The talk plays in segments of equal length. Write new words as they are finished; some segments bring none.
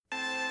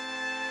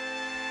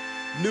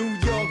New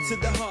York to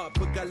the heart,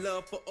 but got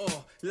love for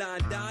all. Line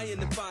die in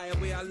the fire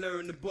where I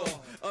learned the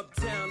ball.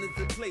 Uptown is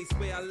the place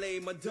where I lay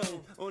my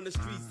dome. On the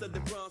streets of the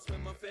Bronx where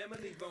my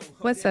family roam.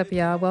 What's up,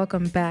 y'all?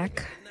 Welcome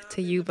back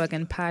to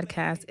YouBuggin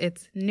Podcast.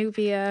 It's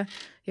Nubia,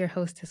 your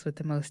hostess with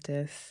the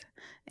mostest.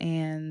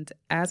 And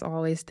as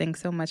always,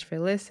 thanks so much for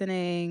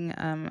listening.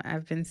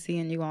 I've been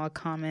seeing you all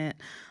comment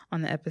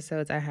on the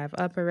episodes I have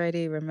up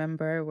already.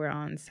 Remember, we're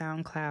on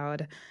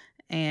SoundCloud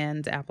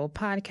and Apple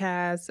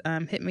Podcasts.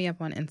 Hit me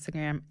up on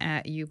Instagram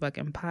at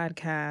YouBuggin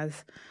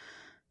Podcast.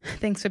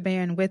 Thanks for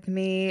bearing with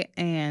me,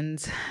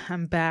 and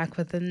I'm back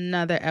with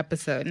another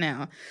episode.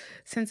 Now,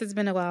 since it's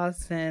been a while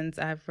since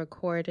I've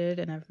recorded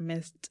and I've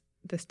missed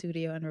the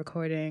studio and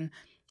recording,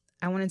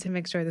 I wanted to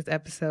make sure this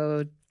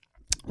episode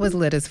was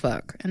lit as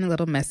fuck and a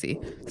little messy.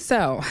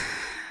 So,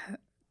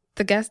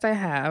 the guest I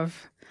have,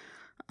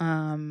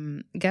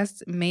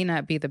 guest may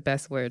not be the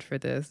best word for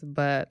this,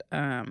 but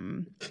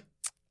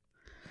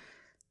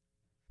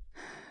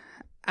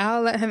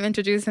I'll let him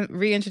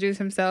reintroduce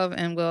himself,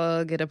 and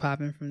we'll get it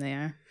popping from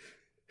there.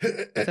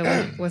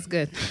 So what's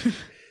good?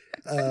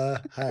 Hi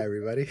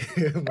everybody.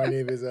 My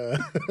name is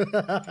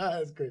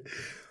that's great.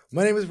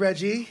 My name is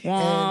Reggie.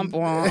 Womp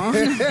womp.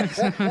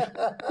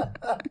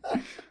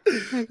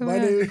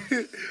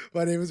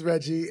 My name is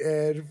Reggie,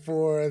 and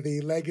for the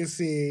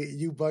legacy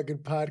YouBuggin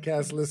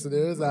podcast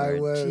listeners,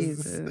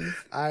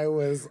 I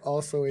was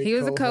also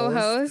a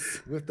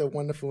co-host with the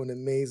wonderful and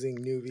amazing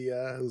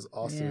Nubia, who's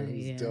awesome,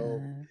 who's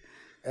dope.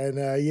 And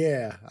I'm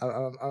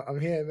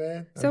here,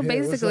 man. So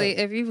basically,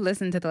 if you've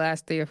listened to the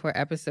last 3 or 4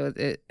 episodes,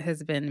 it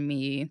has been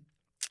me,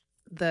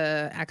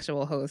 the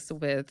actual host,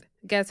 with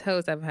guest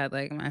hosts. I've had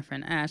like my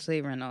friend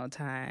Ashley, Renault,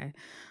 Ty.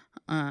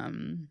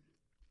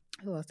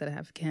 Who else did I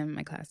have? Kim,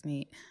 my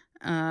classmate.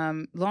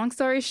 Long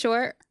story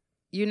short,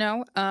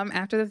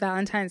 after the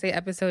Valentine's Day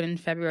episode in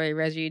February,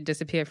 Reggie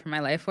disappeared from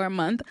my life for a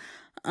month.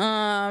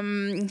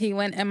 He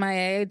went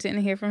MIA,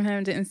 didn't hear from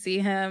him, didn't see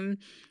him.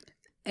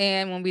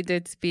 And when we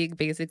did speak,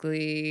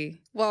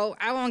 basically, well,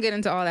 I won't get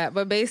into all that,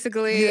 but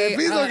basically, yeah,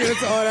 please don't get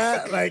into all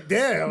that. Like,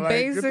 damn,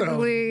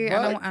 basically,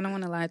 I don't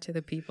want to lie to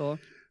the people.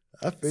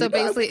 So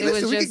basically, it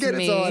was just me. We can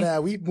get into all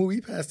that.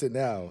 We passed it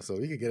now, so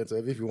we can get into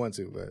it if you want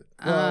to, but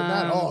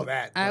not all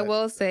that. But. I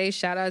will say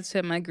shout out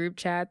to my group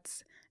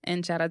chats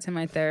and shout out to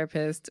my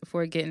therapist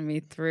for getting me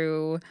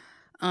through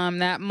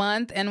that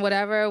month and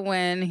whatever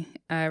when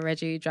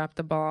Reggie dropped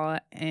the ball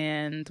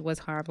and was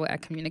horrible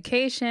at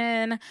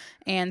communication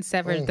and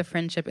severed the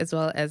friendship as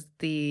well as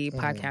the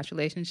podcast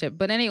relationship.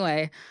 But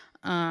anyway,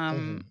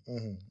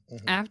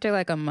 after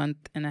like a month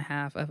and a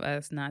half of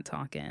us not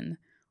talking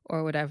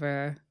or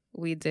whatever,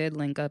 we did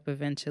link up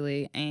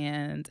eventually.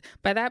 And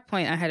by that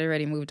point, I had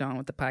already moved on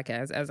with the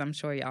podcast, as I'm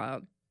sure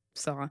y'all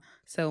saw.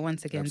 So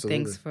once again,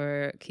 Thanks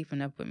for keeping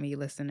up with me,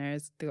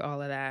 listeners, through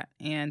all of that.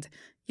 And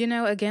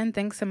again,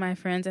 thanks to my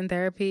friends in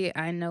therapy,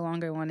 I no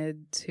longer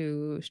wanted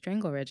to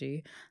strangle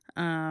Reggie.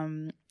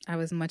 I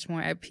was much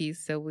more at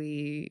peace, so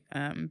we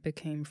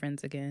became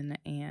friends again.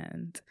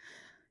 And,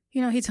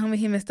 he told me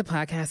he missed the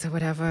podcast or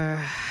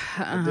whatever.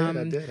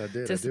 I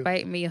did.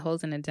 Despite me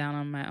holding it down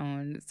on my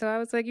own. So I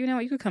was like,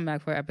 you could come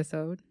back for an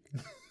episode.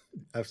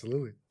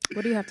 Absolutely.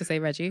 What do you have to say,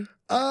 Reggie?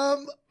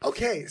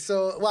 Okay,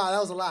 so wow, that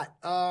was a lot.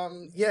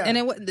 Yeah, and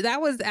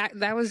that was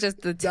just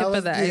the tip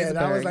of the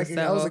iceberg.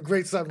 That was a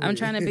great summary. I'm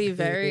trying to be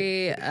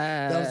very.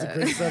 That was a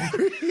great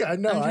summary. I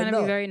know. I'm trying to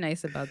be very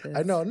nice about this.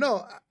 I know.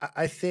 No,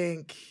 I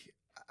think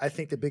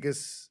the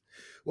biggest.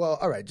 Well,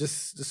 all right,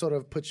 just to sort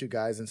of put you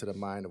guys into the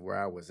mind of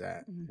where I was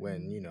at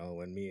when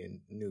me and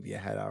Nubia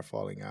had our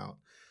falling out.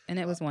 And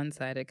it was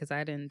one-sided because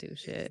I didn't do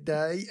shit.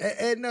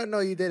 No,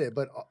 you did it.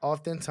 But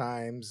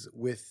oftentimes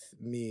with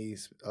me,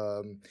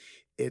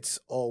 it's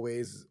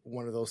always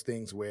one of those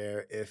things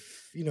where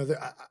if,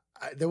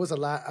 there was a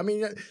lot. I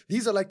mean,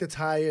 these are like the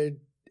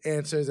tired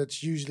answers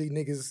that usually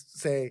niggas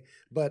say.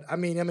 But I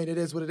mean, it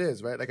is what it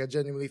is, right? Like I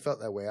genuinely felt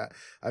that way.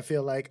 I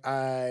feel like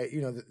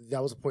that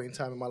was a point in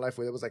time in my life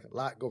where there was like a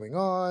lot going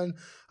on.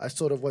 I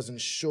sort of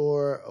wasn't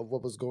sure of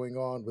what was going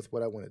on with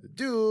what I wanted to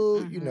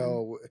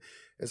do,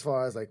 as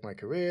far as like my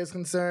career is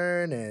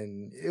concerned,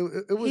 and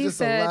it was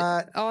just a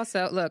lot.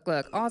 Also, look.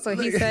 Also,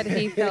 he said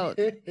he felt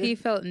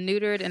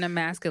neutered and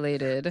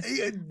emasculated.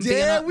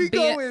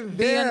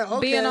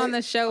 Being on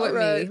the show with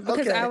me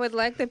because I would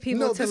like the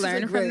people to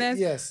learn from this.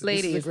 Yes,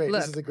 ladies,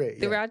 this is a great.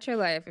 Throughout your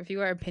life, if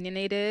you are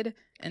opinionated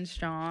and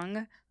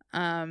strong,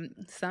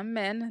 some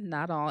men,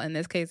 not all, in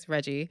this case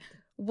Reggie,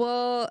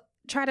 will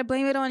try to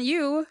blame it on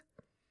you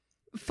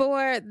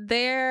for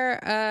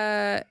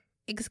their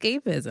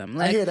escapism.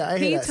 Like, I hear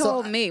that. He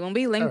told me when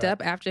we linked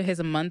up after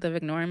his month of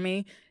ignoring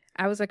me,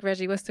 I was like,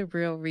 Reggie, what's the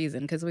real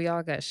reason? Because we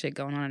all got shit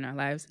going on in our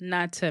lives.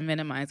 Not to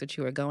minimize what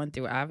you were going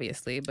through,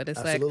 obviously, but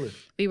it's like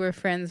we were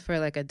friends for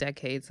like a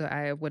decade, so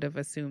I would have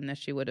assumed that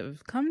she would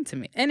have come to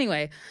me.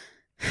 Anyway,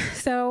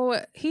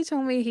 so he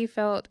told me he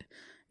felt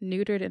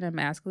neutered and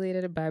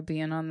emasculated by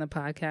being on the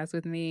podcast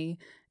with me,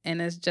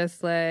 and it's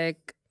just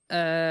like,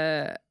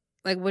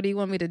 Like, what do you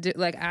want me to do?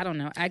 Like, I don't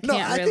know. I can't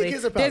I really. think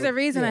here's a There's a problem.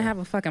 reason I Yeah. have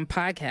a fucking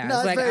podcast. No,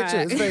 it's like, very true.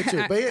 It's very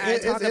true. But I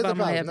here's talk the about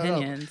my problem.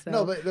 opinions.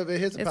 No, but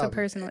here's the problem. It's a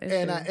personal issue.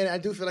 And I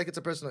do feel like it's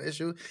a personal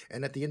issue.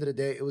 And at the end of the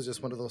day, it was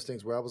just one of those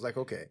things where I was like,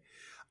 okay,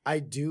 I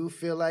do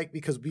feel like,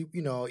 because we,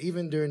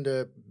 even during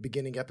the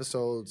beginning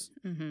episodes,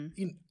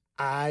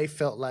 I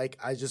felt like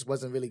I just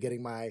wasn't really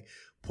getting my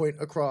point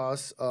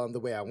across the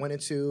way I wanted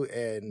to.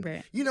 And,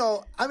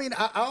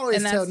 I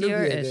always tell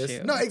Nubia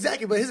this. No,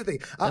 exactly. But here's the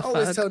thing. I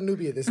always tell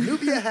Nubia this.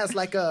 Nubia has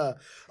like a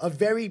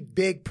very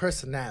big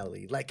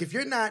personality. Like, if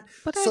you're not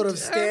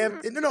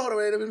stamped. No, hold on,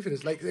 wait, let me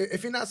finish. Like,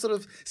 if you're not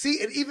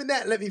see, and even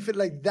that, let me feel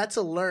like that's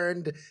a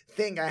learned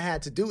thing I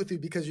had to do with you,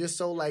 because you're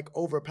so like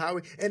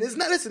overpowering. And it's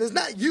not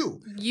you.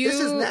 This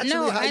is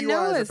naturally how you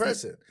are as a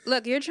person.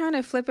 Look, you're trying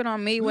to flip it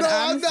on me. What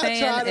I'm not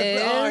saying trying to.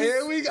 is,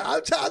 here we go.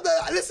 I'm trying to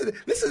listen.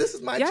 This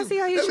is my. Y'all see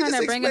how you're trying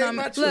to bring it on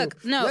me?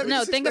 Look,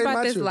 no. Think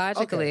about this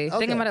logically. Okay,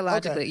 think about it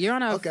logically. okay, You're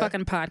on a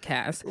fucking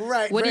podcast,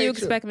 right? What do you true.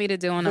 expect me to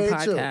do on a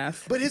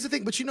podcast? True. But here's the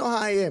thing. But you know how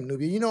I am,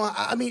 Nubia. You know,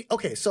 I mean,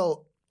 okay,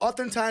 so.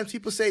 Oftentimes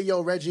people say,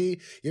 yo, Reggie,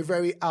 you're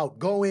very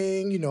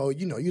outgoing, you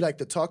like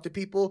to talk to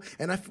people.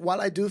 And while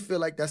I do feel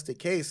like that's the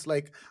case,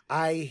 like,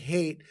 I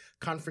hate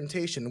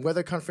confrontation,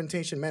 whether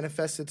confrontation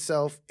manifests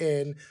itself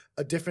in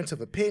a difference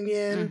of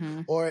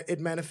opinion or it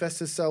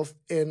manifests itself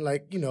in,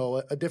 like,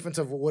 a difference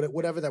of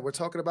whatever that we're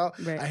talking about.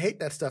 Right. I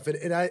hate that stuff.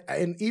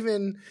 And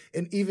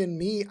even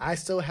me, I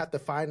still have to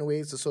find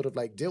ways to sort of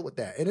like deal with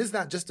that. And it's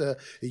not just a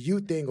you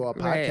thing or a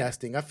podcast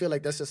thing. I feel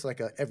like that's just like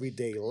a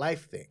everyday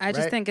life thing. I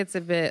just think it's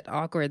a bit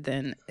awkward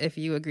then if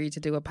you agree to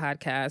do a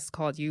podcast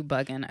called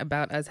YouBuggin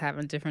about us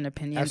having different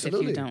opinions.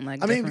 Absolutely. If you don't like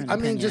different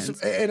opinions.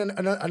 Just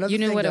another you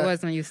knew thing what it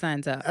was when you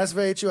signed up. That's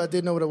very true. I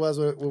did know what it was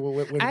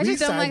when I we just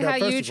don't signed like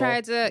up, how you first of all.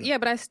 tried to. Yeah,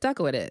 but I stuck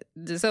with it.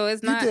 So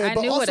it's not. You did, I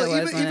but knew also, what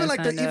it was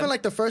even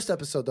like the first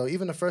episode though.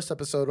 Even the first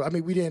episode. I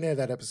mean, we didn't air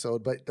that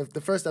episode, but the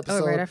first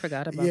episode. Oh right, I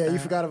forgot about that. Yeah, you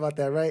forgot about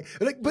that, right?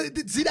 But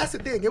see, that's the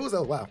thing. It was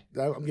wow.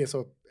 I'm getting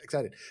so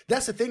excited.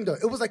 That's the thing though.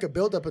 It was like a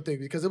build-up thing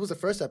because it was the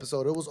first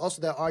episode. It was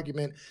also that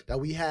argument that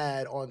we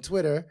had on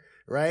Twitter.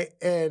 Right?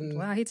 And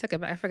wow, he took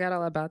it back. I forgot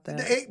all about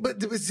that.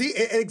 But see,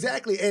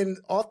 exactly. And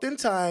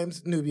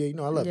oftentimes, Nubia,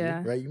 I love you,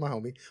 right? You my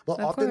homie. But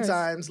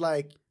oftentimes,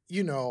 like,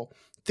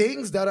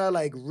 things that are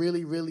like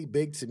really, really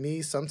big to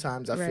me,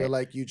 sometimes I feel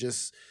like you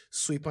just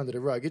sweep under the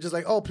rug. You're just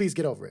like, oh, please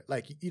get over it.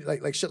 Like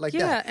shit like that.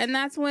 Yeah, and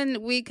that's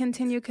when we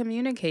continue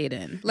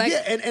communicating. Like,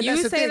 and you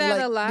that's the say thing, that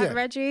like, a lot,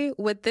 Reggie.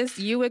 With this,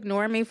 you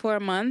ignore me for a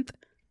month.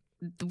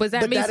 Was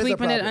that me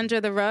sweeping it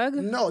under the rug?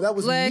 No, that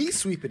was me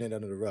sweeping it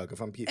under the rug.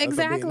 If I'm exactly. If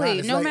I'm being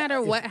honest. No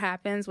matter what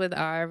happens with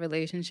our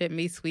relationship,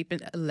 me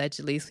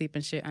allegedly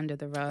sweeping shit under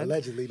the rug.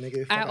 Allegedly,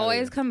 nigga. I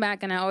always come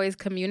back and I always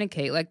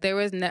communicate. Like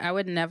I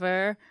would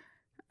never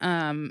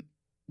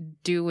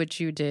do what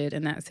you did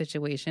in that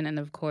situation. And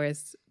of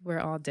course, we're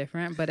all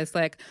different. But it's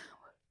like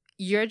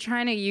you're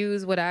trying to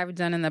use what I've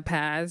done in the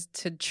past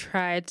to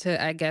try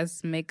to, I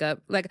guess, make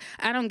up. Like,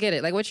 I don't get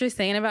it. Like what you're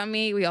saying about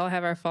me, we all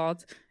have our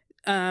faults.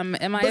 Am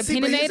I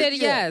opinionated?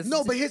 Yes.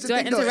 No, but here's the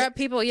thing. Do I interrupt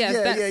people? Yes.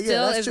 That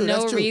still is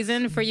no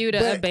reason for you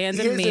to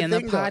abandon me in the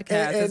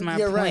podcast, is my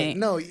point. Right.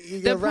 No,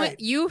 you're right.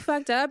 You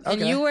fucked up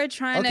and you were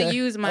trying to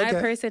use my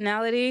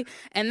personality.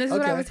 And this is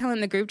what I was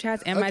telling the group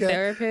chats and my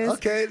therapist.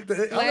 Okay.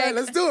 All right,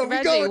 let's do it.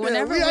 We going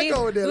there. We are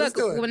going there. Let's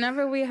do it.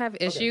 Whenever we have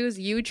issues,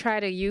 you try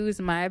to use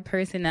my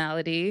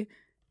personality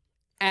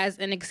as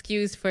an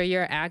excuse for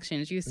your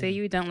actions. You say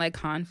you don't like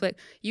conflict.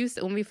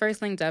 When we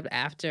first linked up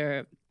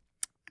after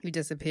you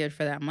disappeared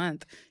for that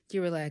month, you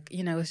were like,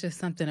 it's just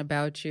something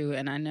about you.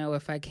 And I know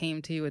if I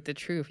came to you with the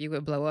truth, you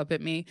would blow up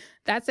at me.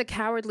 That's a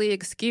cowardly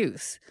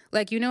excuse.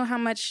 Like, how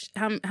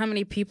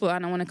many people I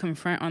don't want to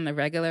confront on the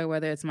regular,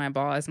 whether it's my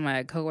boss,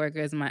 my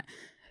coworkers,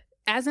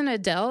 as an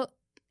adult,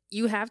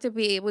 you have to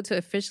be able to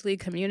officially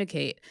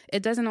communicate.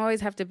 It doesn't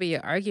always have to be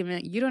an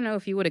argument. You don't know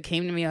if you would have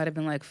came to me, I'd have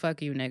been like,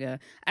 fuck you, nigga.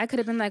 I could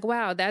have been like,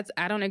 wow,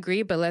 I don't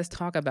agree, but let's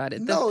talk about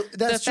it. No,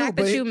 that's true. The fact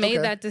that you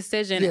made that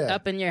decision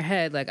up in your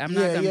head, like, I'm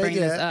not going to bring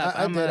this up.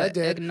 I'm going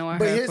to ignore her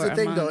for a month. But here's the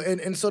thing, though,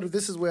 and sort of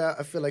this is where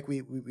I feel like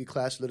we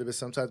clash a little bit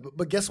sometimes.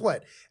 But guess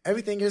what?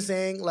 Everything you're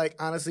saying, like,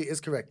 honestly,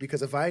 is correct.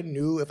 Because if I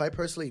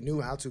personally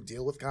knew how to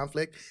deal with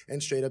conflict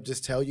and straight up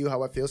just tell you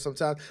how I feel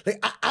sometimes,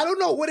 like, I don't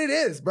know what it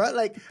is, bro.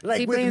 Like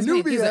with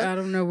Nubia, I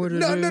don't know what it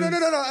is. No.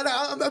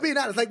 I'm being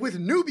honest. Like with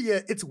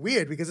Nubia, it's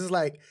weird because it's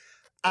like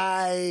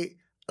I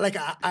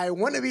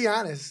want to be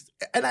honest,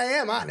 and I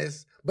am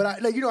honest, but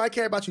I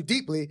care about you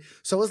deeply.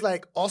 So it's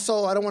like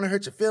also I don't want to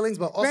hurt your feelings,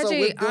 but also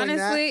Reggie,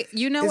 honestly,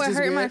 what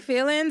hurt my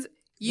feelings?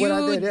 You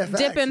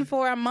dipping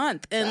for a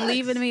month and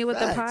leaving me with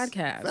the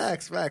podcast.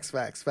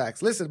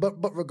 Facts. Listen,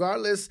 but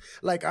regardless,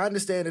 like I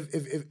understand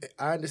if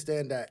I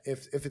understand that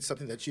if it's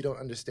something that you don't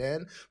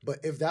understand, but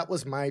if that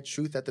was my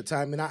truth at the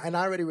time, and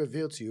I already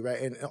revealed to you, right?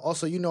 And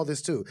also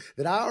this too,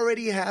 that I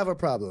already have a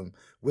problem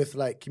with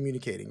like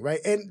communicating,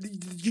 right?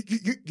 And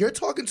you're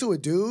talking to a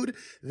dude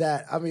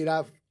that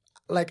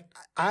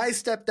I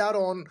stepped out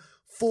on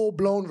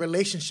full-blown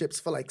relationships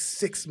for like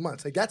 6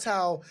 months. Like that's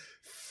how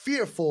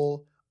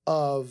fearful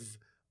of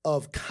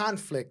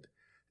conflict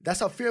That's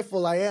how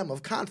fearful I am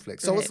of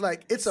conflict. So Right. it's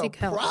like, it's Seek a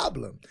help.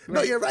 problem. Right.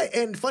 No, you're right.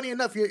 And funny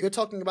enough, you're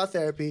talking about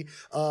therapy.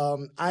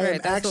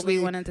 That's what we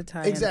wanted to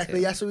tie exactly.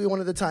 into. That's what we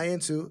wanted to tie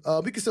into.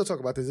 We can still talk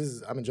about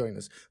this. I'm enjoying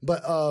this.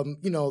 But, I'm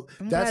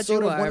that's glad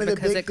sort you of are, one of the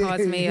because big it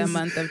caused me a things.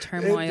 month of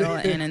turmoil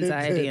and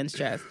anxiety and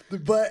stress.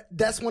 But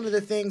that's one of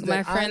the things that My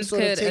I'm friends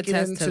sort of could taking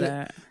attest into. to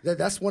that.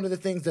 That's one of the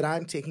things that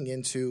I'm taking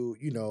into,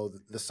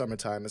 the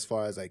summertime, as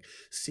far as like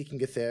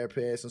seeking a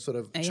therapist and sort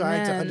of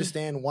trying to Amen.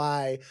 understand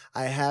why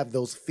I have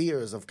those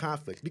fears of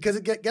conflict. Because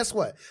guess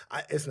what?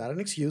 It's not an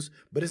excuse,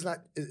 but it's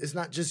not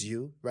just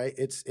you, right?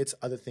 It's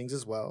other things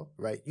as well,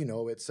 right?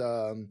 It's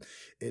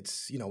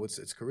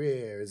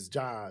career, it's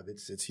job,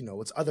 it's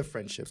other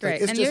friendships, Right.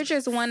 Like, it's and you're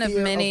just one of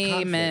fear many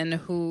conflict. men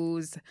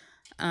whose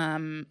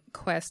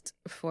quest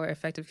for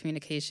effective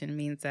communication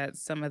means that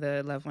some of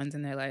the loved ones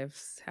in their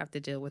lives have to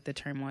deal with the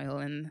turmoil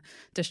and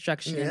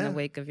destruction in the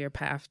wake of your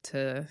path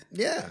to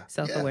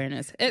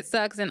self-awareness. It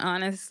sucks, and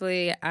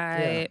honestly,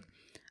 I'm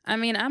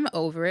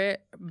over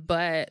it,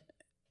 but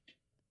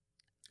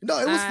no,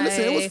 it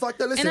was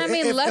fucked up. Listen, and I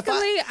mean,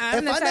 luckily,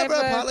 I'm the if I type never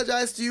of...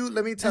 apologize to you,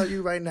 let me tell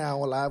you right now,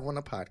 live on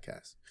a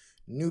podcast,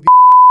 newbie,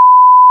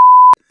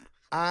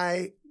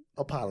 I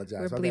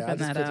apologize. We're bleeping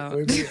that out.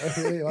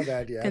 My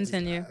bad. Yeah,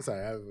 Continue.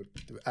 Sorry,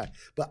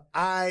 but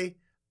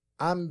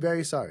I'm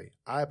very sorry.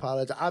 I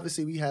apologize.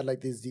 Obviously, we had like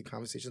these deep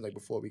conversations like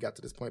before we got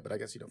to this point, but I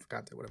guess for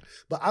content, whatever.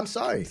 But I'm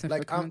sorry.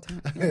 Like I'm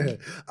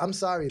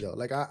sorry though.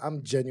 Like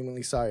I'm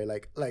genuinely sorry.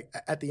 Like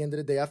at the end of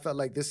the day, I felt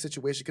like this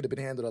situation could have been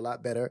handled a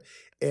lot better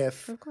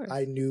if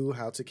I knew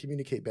how to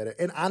communicate better.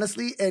 And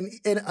honestly, and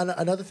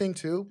another thing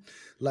too,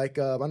 like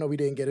I know we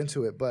didn't get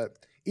into it, but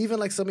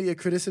even like some of your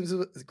criticisms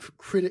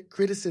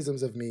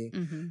of me,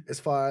 as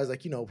far as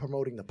like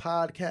promoting the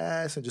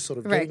podcast and just sort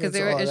of right, because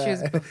there were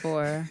issues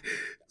before.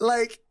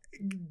 Like,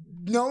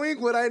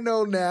 knowing what I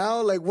know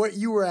now, like what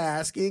you were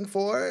asking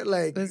for,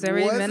 like it was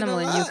very minimal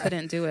and you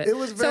couldn't do it. It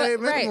was very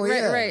minimal.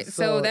 Right.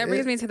 So that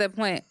brings me to the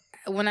point.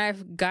 When I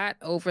got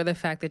over the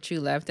fact that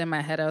you left, in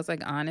my head, I was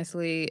like,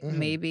 honestly,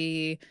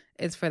 maybe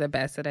it's for the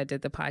best that I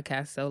did the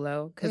podcast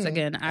solo. Because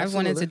again, I've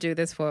wanted to do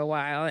this for a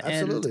while. And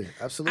absolutely.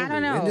 I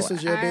don't know. And this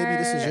is your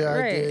baby. This is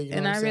your idea.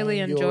 And I really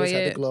enjoy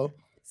it.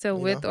 So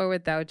with know? or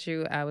without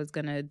you, I was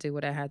going to do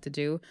what I had to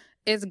do.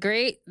 It's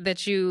great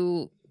that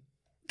you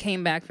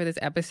came back for this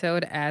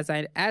episode as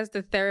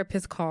the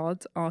therapist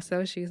called.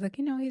 Also, she's like,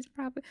 he's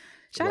probably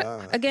shout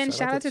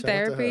out to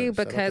therapy,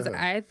 because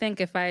I think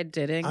if I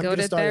didn't go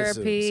to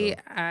therapy,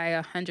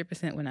 I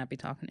 100% would not be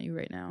talking to you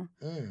right now.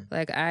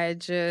 Like I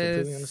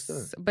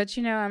just, but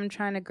I'm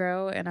trying to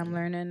grow and I'm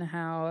learning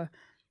how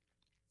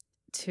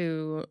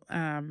to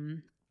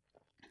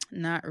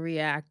not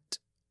react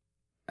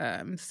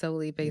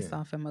solely based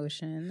off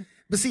emotion.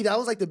 But see, that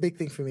was like the big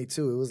thing for me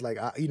too. It was like,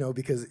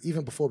 because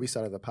even before we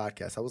started the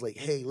podcast, I was like,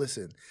 hey,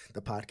 listen,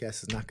 the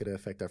podcast is not going to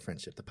affect our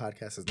friendship. The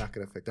podcast is not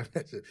going to affect our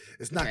friendship.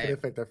 It's not going to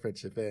affect our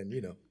friendship. And,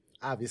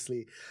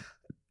 obviously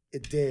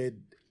it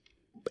did.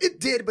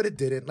 It did, but it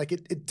didn't. Like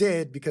it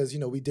did because,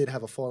 we did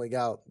have a falling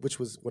out, which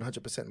was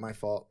 100% my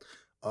fault.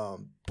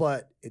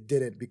 But it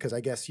didn't because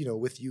I guess,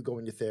 with you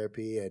going to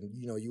therapy and,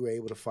 you were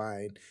able to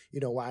find,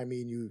 why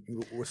you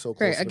were so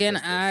close. Right. Again,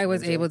 I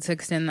was able to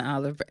extend the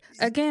olive branch.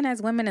 Again, as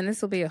women, and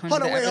this will be 100th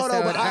episode. Hold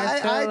on. But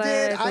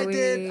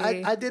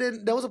I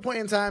didn't. There was a point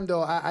in time,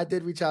 though, I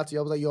did reach out to you.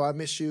 I was like, yo, I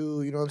miss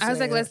you. You know what I'm saying? I was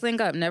like, let's link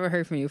up. Never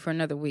heard from you for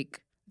another week.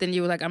 Then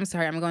you were like, I'm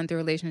sorry, I'm going through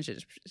relationship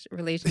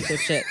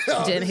shit.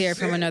 Didn't hear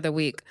from another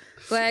week.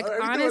 Like,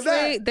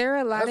 honestly, there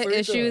are a lot of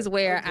issues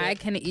where I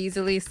can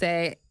easily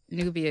say,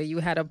 Nubia, you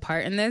had a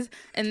part in this.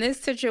 In this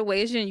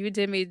situation, you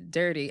did me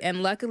dirty.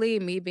 And luckily,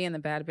 me being the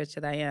bad bitch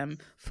that I am,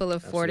 full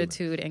of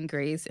fortitude and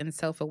grace and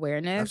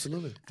self-awareness,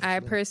 Absolutely. I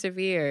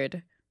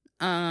persevered.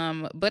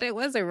 But it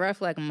was a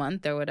rough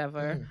month or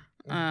whatever.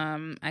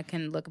 I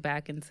can look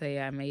back and say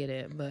I made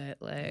it, but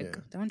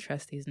don't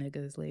trust these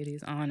niggas,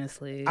 ladies,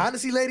 honestly.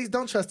 Honestly, ladies,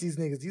 don't trust these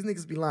niggas. These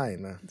niggas be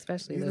lying, man.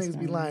 Especially these this niggas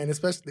one. be lying,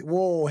 especially,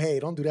 whoa, hey,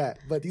 don't do that.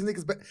 But these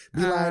niggas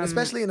be lying,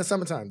 especially in the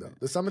summertime, though.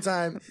 The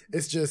summertime,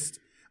 it's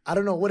just, I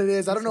don't know what it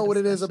is. I don't know what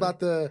it is about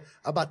the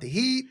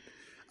heat,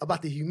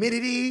 about the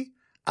humidity.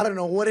 I don't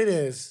know what it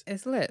is.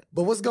 It's lit.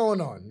 But what's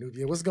going on,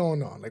 Nubia? What's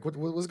going on? Like,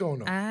 what's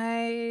going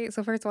on?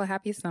 So first of all,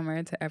 happy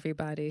summer to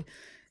everybody.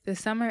 The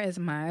summer is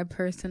my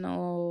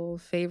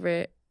personal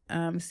favorite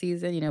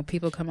season.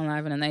 People come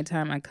alive in the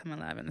nighttime. I come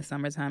alive in the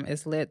summertime.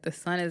 It's lit. The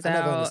sun is out. I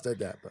never understood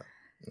that, but...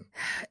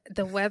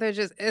 The weather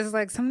just is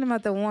like something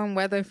about the warm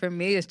weather for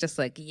me. It's just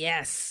like,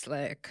 yes,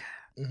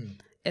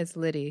 it's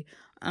litty.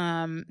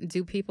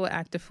 Do people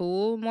act a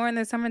fool more in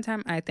the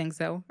summertime? I think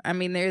so. I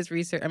mean, there's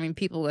research. I mean,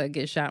 people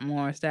get shot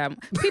more,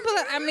 stabbed.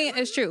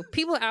 It's true.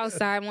 People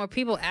outside more,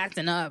 people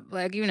acting up.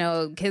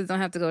 Kids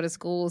don't have to go to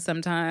school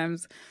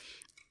sometimes.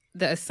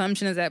 The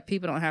assumption is that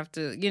people don't have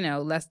to,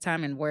 less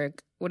time in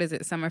work. What is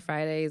it, summer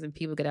Fridays, and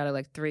people get out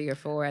at 3 or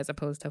 4 as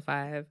opposed to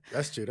 5.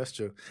 That's true.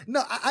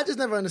 No, I just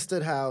never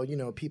understood how,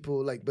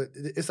 people but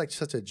it's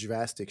such a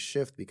drastic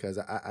shift because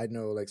I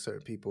know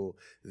certain people,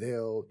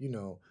 they'll,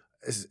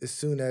 as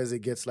soon as it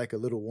gets like a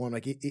little warm,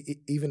 like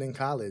even in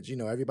college, you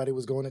know, everybody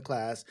was going to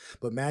class,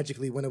 but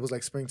magically when it was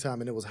like springtime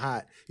and it was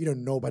hot, you know,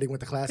 nobody went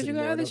to class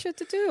anymore. You got other shit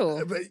to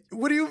do. But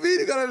what do you mean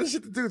you got other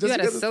shit to do? You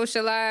gotta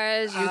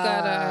socialize. You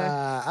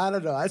gotta. I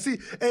don't know. I see,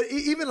 and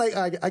even like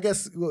I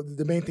guess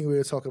the main thing we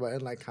were talking about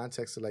in like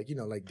context of like, you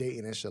know, like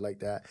dating and shit like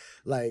that,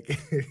 like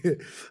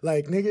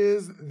like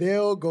niggas,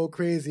 they'll go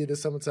crazy in the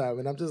summertime,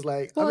 and I'm just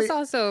like, well, it's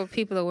also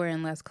people are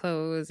wearing less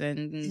clothes,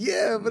 and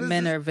but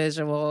men are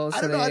visual. So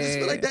I don't know. I just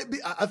feel like that.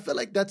 I feel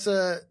like that's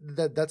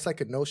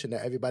like a notion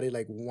that everybody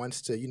like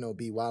wants to, you know,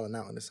 be wilding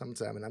out in the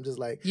summertime, and I'm just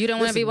like, you don't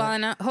want to be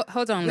wilding out.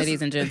 Hold on,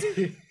 ladies and gents.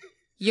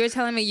 You're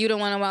telling me you don't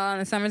want to wild out in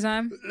the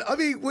summertime? I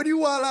mean, when you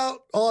wild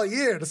out all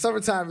year, the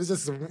summertime is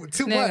just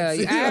 2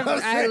 months.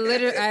 I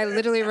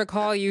literally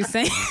recall you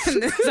saying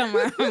this. I'm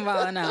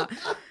wilding out.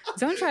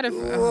 Don't try to.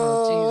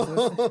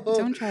 Oh, Jesus.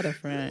 Don't try to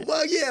front.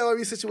 Well, yeah. I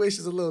mean,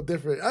 situations a little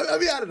different. I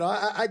mean, I don't know.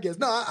 I guess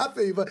no. I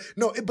feel you, but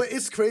no. But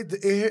it's crazy.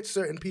 It hits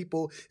certain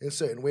people in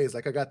certain ways.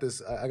 Like I got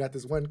this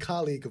one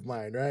colleague of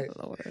mine, right?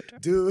 Lord.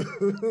 Dude,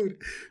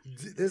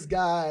 this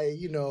guy,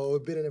 you know,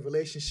 been in a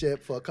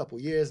relationship for a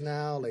couple years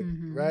now, like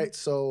right.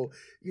 So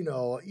you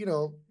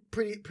know,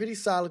 pretty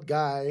solid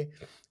guy.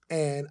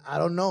 And I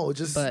don't know,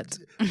 but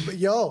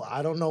yo,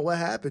 I don't know what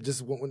happened.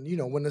 Just when you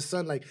know, when the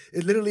sun, like,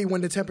 it literally,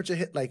 when the temperature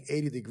hit like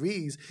 80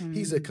 degrees,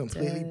 he's a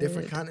completely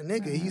different kind of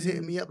nigga. He's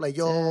hitting me up like,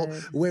 yo,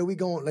 where we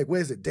going? Like,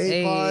 where's the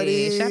day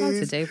parties? Shout out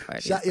to day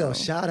parties.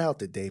 Shout out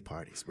to day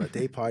parties, bro.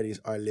 Day parties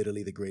are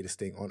literally the greatest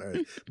thing on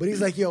earth. But he's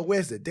like, yo,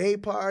 where's the day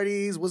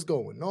parties? What's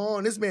going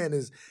on? This man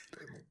is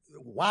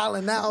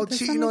wilding out,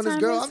 cheating on his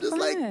girl. I'm just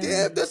like,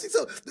 damn, does he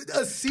so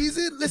a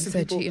season? Listen,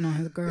 people, cheating on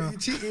his girl.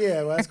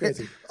 Yeah, well, that's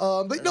crazy.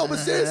 But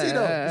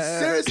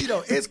seriously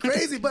though, it's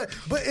crazy. But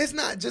it's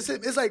not just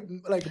him. It's like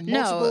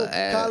multiple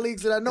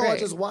colleagues that I know are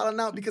just wilding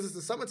out because it's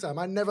the summertime.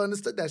 I never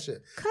understood that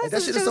shit. Like,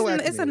 that shit is so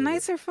it's a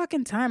nicer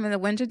fucking time. In the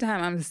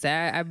wintertime, I'm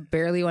sad. I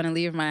barely want to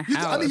leave my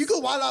house. I mean, you go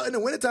wild out in the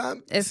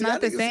wintertime. It's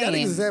not the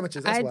same.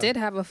 I did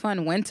have a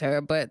fun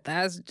winter, but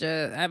that's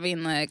just. I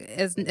mean, like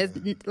it's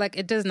like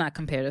it does not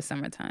compare to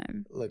summertime.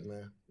 Look,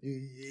 man,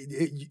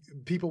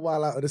 people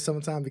wild out in the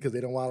summertime because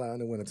they don't wild out in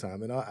the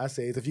wintertime. And all I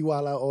say is, if you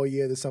wild out all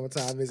year, the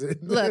summertime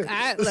isn't.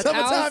 Summertime isn't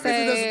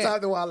the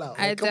time to wild out.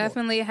 I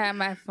definitely had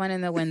my fun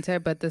in the winter,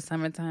 but the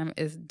summertime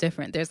is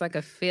different. There's like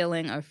a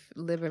feeling of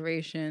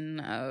liberation,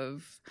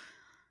 of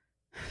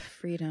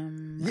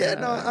freedom. Yeah,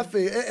 no, I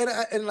feel,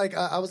 and like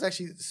I was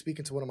actually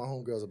speaking to one of my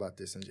homegirls about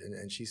this,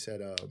 and she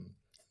said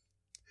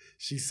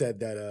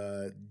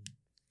that.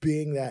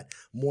 Being that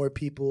more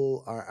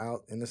people are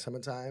out in the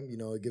summertime, you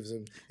know, it gives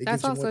you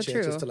more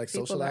chances to like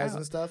socialize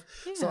and stuff.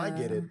 Yeah. So I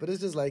get it, but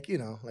it's just like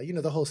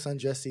the whole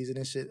sundress season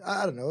and shit.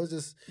 I don't know. It's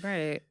just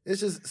right.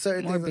 It's just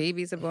certain more things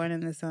babies are born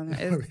in the summer.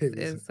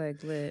 It's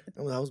like lit.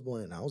 I was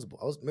born in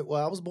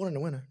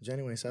the winter,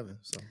 January 7th.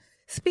 So.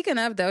 Speaking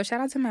of, though, shout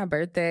out to my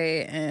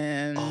birthday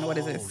in,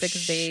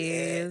 6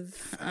 days.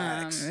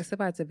 It's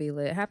about to be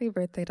lit. Happy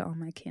birthday to all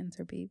my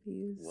cancer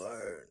babies.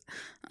 Word.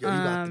 Yo, you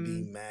about to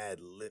be mad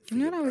lit for you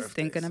know your what I was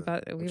birthday, thinking son.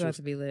 about? We about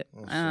to be lit. You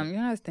know what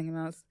I was thinking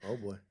about? Oh,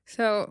 boy.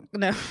 So,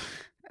 no.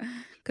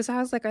 Because I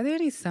was like, are there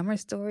any summer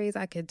stories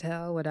I could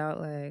tell without,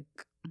 like,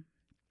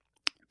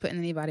 putting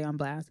anybody on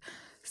blast?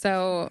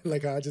 So.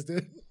 Like how I just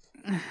did?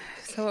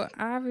 So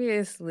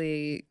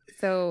obviously,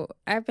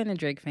 I've been a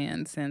Drake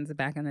fan since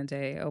back in the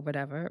day or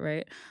whatever,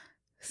 right?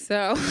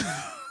 So,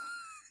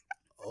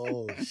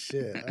 oh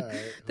shit! All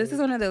right. This is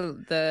one of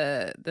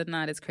the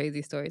not as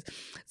crazy stories.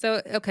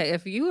 So, okay,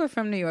 if you were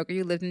from New York or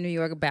you lived in New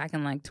York back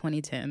in like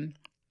 2010,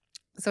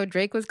 so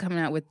Drake was coming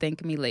out with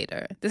 "Thank Me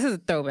Later." This is a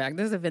throwback.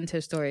 This is a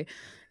vintage story.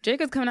 Drake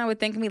was coming out with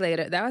 "Thank Me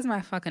Later." That was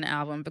my fucking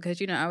album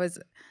because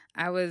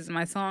I was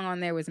my song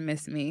on there was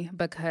 "Miss Me"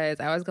 because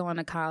I was going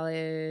to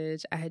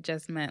college. I had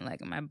just met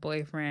like my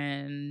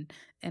boyfriend,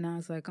 and I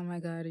was like, "Oh my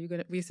God,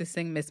 we used to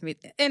sing "Miss Me."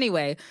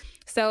 Anyway,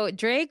 so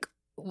Drake.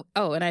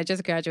 Oh, and I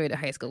just graduated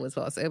high school as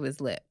well, so it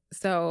was lit.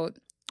 So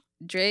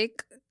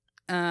Drake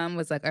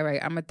was like, "All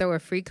right, I'm gonna throw a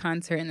free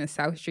concert in the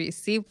South Street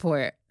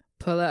Seaport.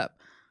 Pull up."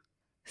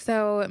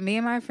 So me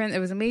and my friends, it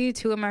was me,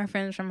 two of my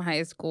friends from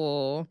high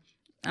school.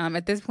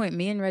 At this point,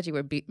 me and Reggie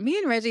me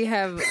and Reggie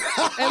have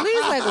at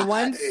least like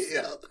once,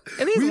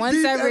 every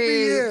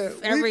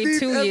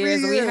 2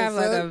 years. We have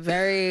like a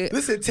very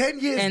 10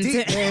 years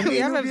deep. Man. We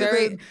have a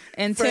very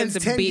intense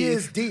 10 beef.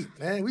 Years deep,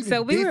 man. We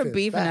were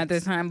beefing at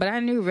this time, but I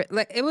knew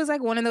like it was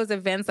like one of those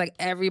events like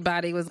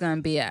everybody was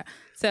gonna be at.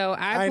 So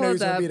I pulled know up.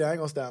 Gonna be there. I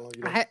ain't gonna style on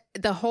you.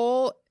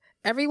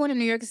 Everyone in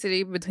New York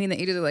City between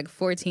the ages of like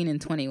 14 and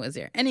 20 was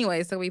there.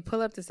 Anyway, so we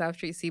pull up to South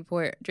Street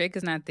Seaport. Drake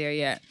is not there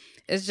yet.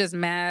 It's just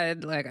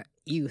mad like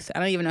youth. I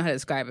don't even know how to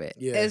describe it.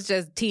 Yeah. It's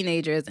just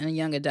teenagers and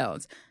young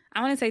adults.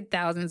 I want to say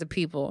thousands of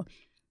people.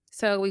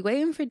 So we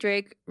waiting for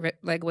Drake.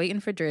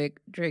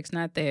 Drake's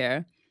not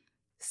there.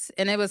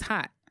 And it was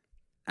hot.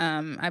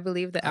 I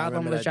believe the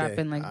album was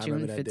dropping like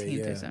June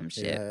 15th or some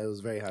shit. Yeah, it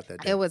was very hot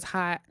that day. It was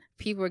hot.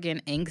 People were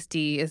getting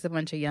angsty. It's a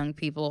bunch of young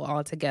people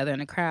all together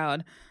in a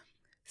crowd.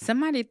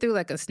 somebody threw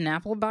like a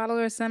Snapple bottle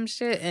or some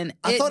shit, and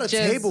I thought a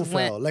just table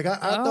fell. Like I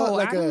thought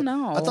like I don't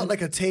know. I thought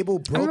like a table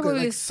broke.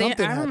 Like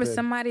something I remember happened.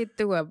 somebody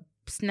threw a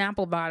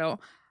Snapple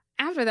bottle.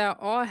 After that,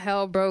 all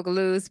hell broke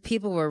loose.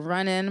 People were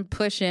running,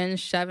 pushing,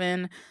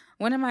 shoving.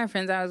 One of my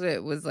friends I was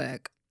with was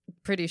like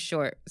pretty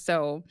short,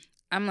 so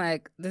I'm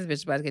like, this bitch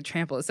is about to get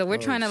trampled. So we're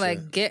trying to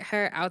like get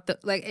her out the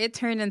like. It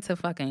turned into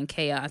fucking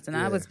chaos, and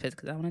I was pissed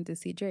because I wanted to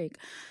see Drake.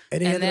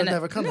 And he ended up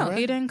never coming. No, right?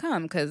 he didn't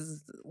come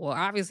because, well,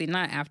 obviously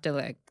not after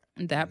like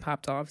that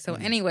popped off. So,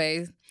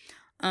 anyways,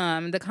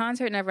 the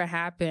concert never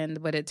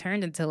happened, but it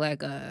turned into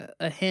like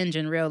a hinge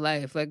in real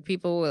life. Like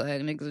people were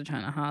like niggas were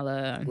trying to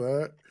holler.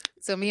 What?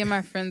 So me and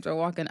my friends were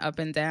walking up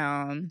and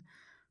down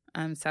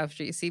South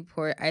Street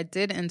Seaport. I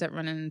did end up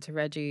running into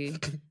Reggie.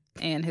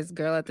 And his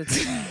girl at the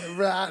time.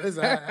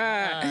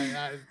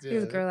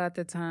 His girl at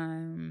the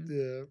time.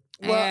 Yeah.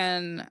 Well,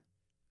 and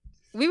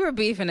we were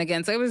beefing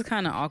again, so it was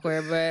kind of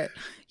awkward. But,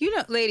 you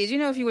know, ladies, you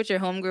know if you with your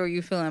homegirl,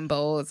 you feeling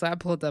bold. So I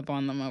pulled up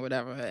on them or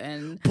whatever.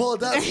 And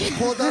pulled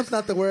up's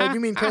not the word. You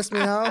mean cuss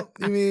me out?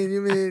 You mean,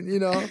 you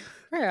know?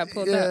 Yeah,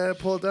 pulled up. Yeah,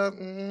 pulled up.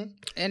 Mm-hmm.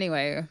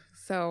 Anyway,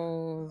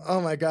 so. Oh,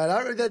 my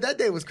God. That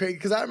day was crazy.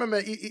 Because I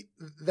remember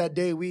that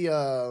day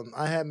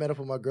I had met up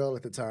with my girl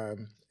at the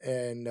time.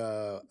 And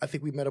I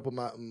think we met up with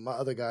my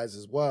other guys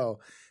as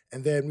well.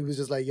 And then we was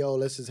just like, yo,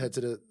 let's just head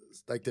to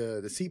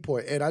the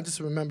seaport. And I just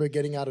remember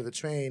getting out of the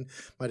train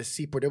by the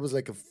seaport. There was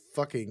like a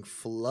fucking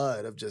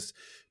flood of just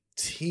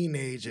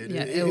teenagers.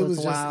 Yeah, it was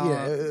just wild.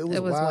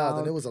 It was wild.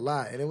 And it was a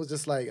lot. And it was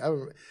just like,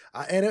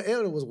 and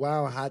it was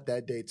wild hot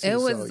that day too.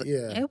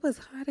 It was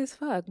hot as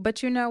fuck.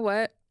 But you know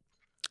what?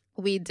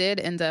 We did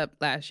end up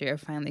last year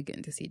finally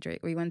getting to see Drake.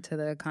 We went to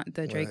the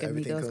Drake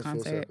and Migos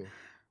concert.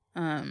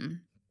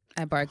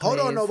 At Barclays.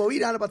 Hold on, no, but we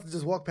not about to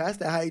just walk past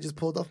that. How he just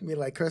pulled off me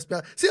like curse me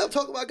out. See what I'm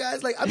talking about,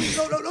 guys? Like, I mean,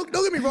 don't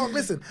get me wrong.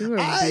 Listen,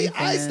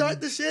 I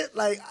start the shit.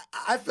 Like,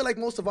 I feel like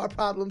most of our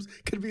problems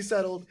could be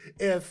settled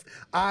if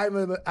I'm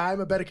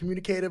a better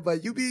communicator.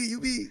 But you be, you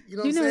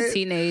know what I'm saying?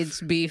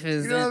 Teenage beef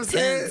is you know intense.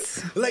 What I'm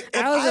saying? Like,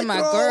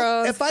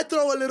 if I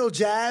throw a little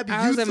jab,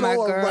 you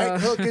throw a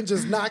right hook and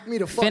just knock me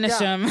the fuck Finish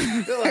out. him.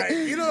 Like,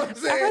 you know what I'm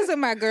saying? I was with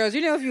my girls.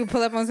 You know, if you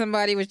pull up on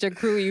somebody with your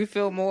crew, you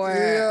feel more.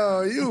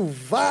 Yo, you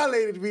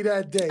violated me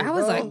that day. I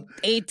was like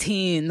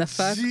 18. The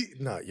fuck?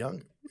 Not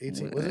young.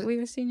 18, was it? We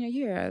were senior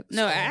year.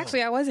 No,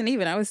 actually, I wasn't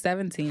even. I was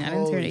 17. I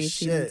didn't turn 18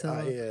 shit.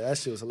 until... Yeah, that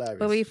shit was hilarious.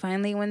 But we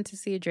finally went to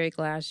see Drake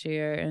last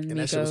year. And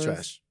that shit was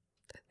trash.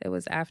 It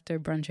was after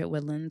brunch at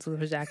Woodlands, which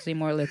was actually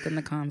more lit than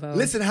the convo.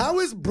 Listen, how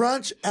is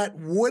brunch at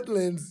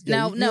Woodlands?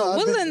 Yeah,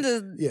 Woodlands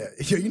is...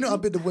 Yeah, you know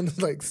I've been to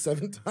Woodlands like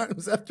 7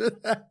 times after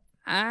that.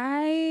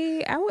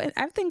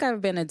 I think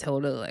I've been a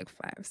total like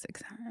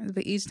 5-6 times,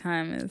 but each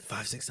time is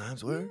 5-6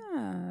 times. Word?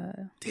 Yeah.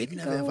 Damn, you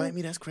never invite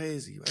me. That's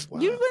crazy. That's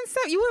wild. You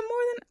went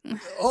more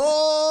than.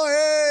 Oh,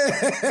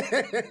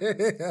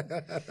 hey!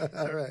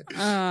 All right.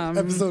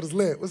 Episode is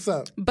lit. What's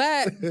up?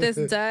 But this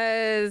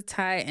does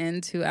tie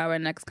into our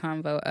next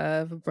convo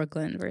of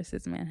Brooklyn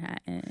versus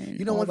Manhattan.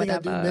 You know, one thing I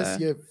do miss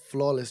your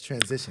flawless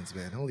transitions,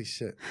 man. Holy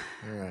shit!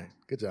 All right,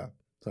 good job.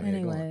 Sorry,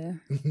 anyway,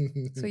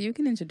 so you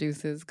can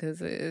introduce this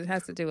because it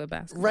has to do with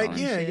basketball. Right?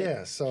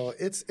 Yeah. So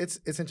it's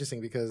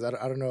interesting because I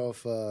don't know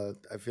if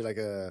I feel like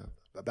a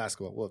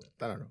basketball. Well,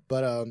 I don't know,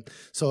 but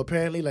so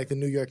apparently like the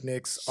New York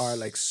Knicks are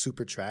like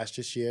super trash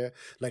this year.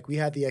 Like we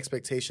had the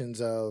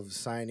expectations of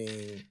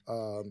signing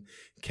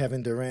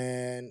Kevin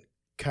Durant,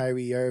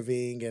 Kyrie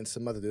Irving, and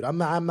some other dude. I'm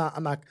not.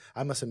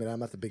 I must admit, I'm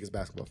not the biggest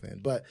basketball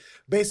fan, but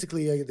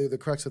basically the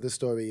crux of the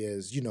story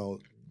is, you know,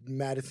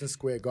 Madison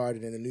Square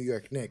Garden and the New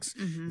York Knicks,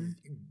 you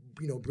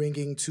know,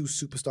 bringing 2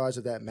 superstars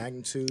of that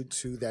magnitude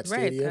to that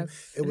stadium,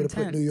 it would have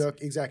put New York,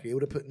 it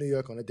would have put New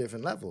York on a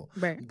different level.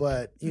 Right.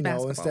 But, you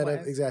know, instead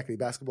of,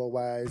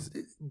 basketball-wise,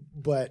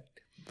 but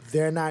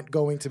they're not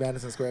going to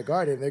Madison Square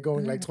Garden. They're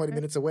going like 20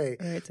 minutes away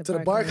to the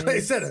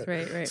Barclays Center.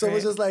 Right. So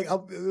it's just like,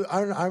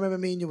 I remember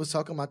me and you was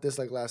talking about this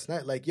like last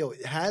night. Like, yo,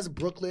 has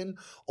Brooklyn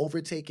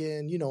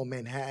overtaken, you know,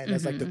 Manhattan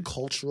as like the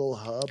cultural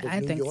hub of New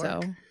York? I think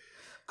so.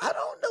 I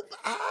don't know.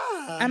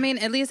 I mean,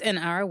 at least in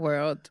our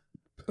world,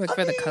 like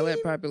the colored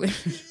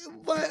population.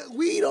 But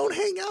we don't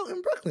hang out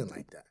in Brooklyn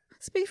like that.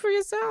 Speak for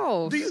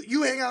yourself. Do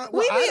you hang out?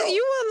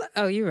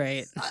 Well, you're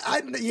right.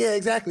 Yeah,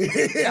 exactly.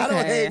 Okay. I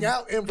don't hang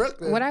out in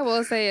Brooklyn. What I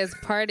will say is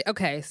party.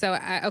 Okay, so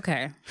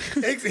Yeah,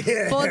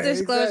 full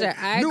disclosure.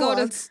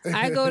 Exactly.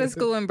 I go to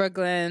school in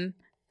Brooklyn.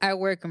 I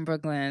work in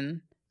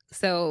Brooklyn.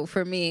 So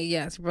for me,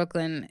 yes,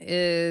 Brooklyn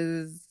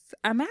is.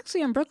 I'm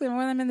actually in Brooklyn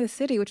more than I'm in the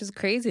city, which is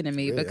crazy to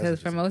me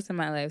because for most of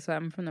my life, so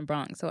I'm from the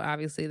Bronx, so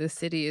obviously the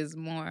city is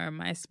more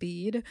my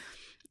speed.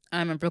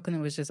 In Brooklyn,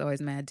 it was just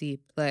always mad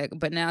deep. Like,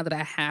 but now that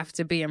I have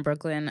to be in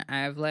Brooklyn,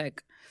 I've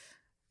like,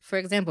 for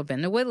example,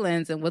 been to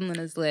Woodlands, and Woodland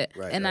is lit.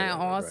 Right.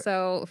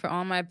 For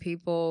all my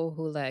people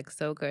who like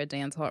soca or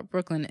dance hall,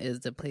 Brooklyn is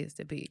the place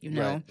to be. You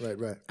know.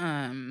 Right.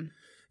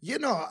 You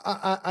know,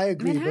 I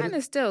agree. Manhattan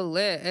is still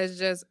lit. It's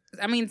just,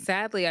 I mean,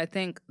 sadly, I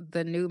think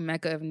the new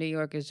Mecca of New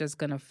York is just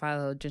going to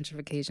follow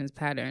gentrification's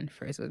pattern.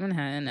 First with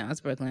Manhattan, now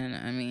it's Brooklyn.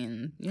 I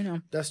mean, you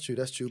know. That's true.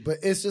 But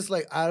it's just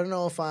like, I don't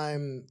know if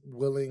I'm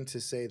willing to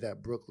say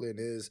that Brooklyn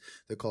is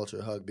the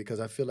culture hub,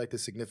 because I feel like the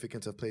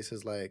significance of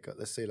places like,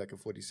 let's say like a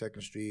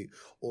 42nd Street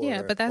or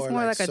yeah, but that's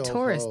more like a Soho.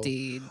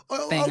 touristy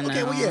thing okay,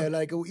 now. well, yeah,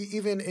 like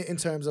even in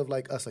terms of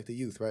like us, like the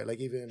youth, right? Like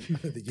even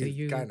the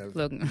youth, kind of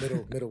look,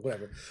 middle,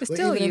 whatever. But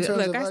still youth.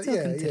 Look, I still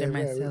yeah, consider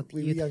myself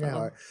we youthful. young at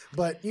heart.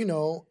 But you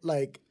know,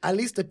 like at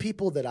least the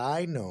people that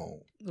I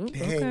know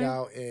hang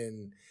out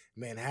in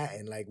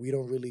Manhattan. Like we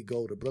don't really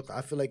go to Brooklyn.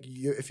 I feel like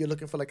if you're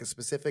looking for like a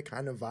specific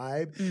kind of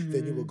vibe,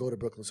 then you will go to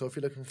Brooklyn. So if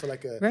you're looking for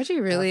like a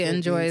Reggie really Afro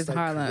enjoys beats, like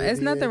Harlem. Caribbean,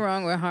 It's nothing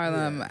wrong with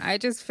Harlem. Yeah. I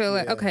just feel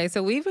like okay,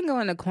 so we've been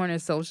going to Corner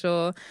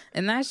Social,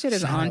 and that shit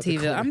is Shout out to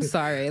Auntieville. Corner. I'm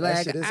sorry, That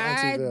like shit is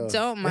I Auntieville.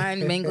 don't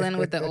mind mingling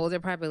with the older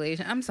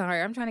population. I'm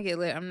sorry, I'm trying to get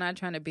lit. I'm not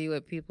trying to be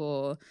with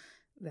people.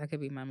 That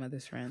could be my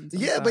mother's friends. I'm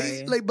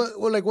sorry. but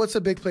what's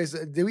a big place?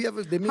 Did you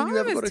ever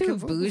Harlem go is to too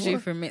Confronting bougie before?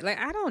 for me. Like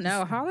I don't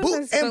know. Harlem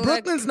is And for,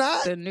 Brooklyn's like,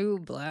 not? the new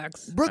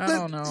blacks. Brooklyn,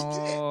 I don't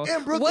know.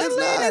 and Brooklyn's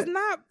Woodland not. is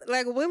not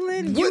like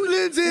Woodland.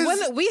 Woodlands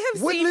is we have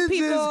seen Woodlands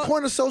people. is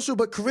Corner Social,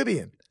 but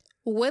Caribbean.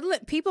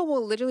 Woodland people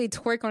will literally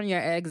twerk on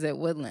your eggs at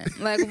Woodland.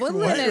 Like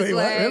Woodland Wait, is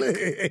what? like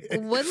Really?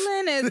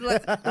 Woodland is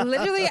like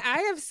literally. I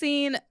have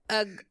seen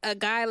a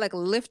guy like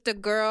lift a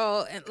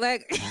girl and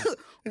like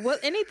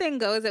what anything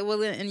goes at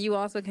Woodland, and you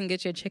also can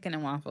get your chicken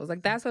and waffles.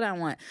 Like that's what I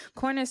want.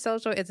 Corner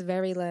Social, it's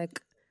very like.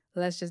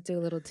 Let's just do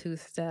a little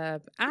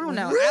two-step. I don't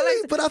know.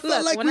 Really? But I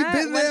felt like we've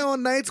been there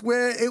on nights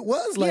where it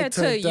was like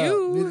to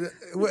you.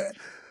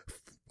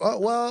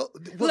 Well,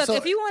 look, so,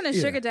 if you want a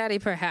sugar daddy,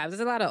 perhaps.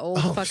 There's a lot of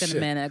old fucking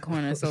men at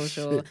Corner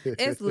Social.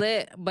 It's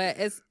lit, but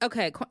it's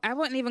okay. I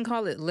wouldn't even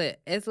call it lit.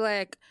 It's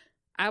like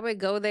I would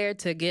go there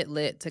to get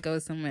lit to go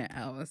somewhere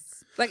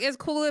else. Like it's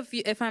cool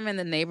if I'm in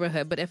the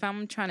neighborhood, but if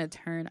I'm trying to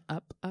turn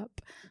up,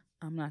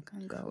 I'm not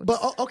gonna go.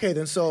 But okay,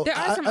 then so there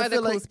are some other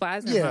cool like,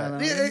 spots in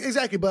Harlem. Yeah,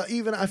 exactly. But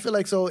even I feel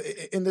like so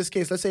in this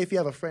case, let's say if you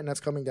have a friend that's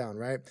coming down,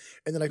 right,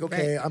 and they're like,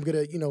 okay, I'm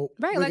gonna, we're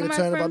like gonna my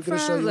turn up, I'm friend gonna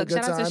show you a look,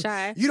 good shout out time. to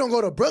Shy. You don't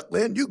go to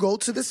Brooklyn, you go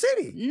to the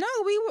city. No,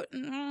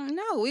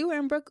 we were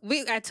in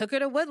Brooklyn. I took her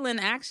to Woodland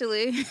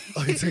actually.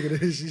 Oh, you took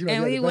it? She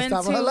and we went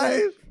time of her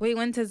life. We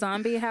went to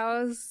Zombie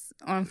House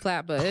on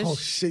Flatbush. Oh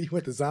shit, you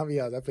went to Zombie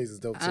House. That place is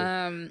dope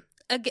too.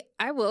 Again,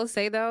 I will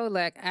say though,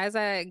 like as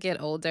I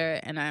get older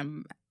and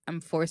I'm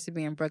forced to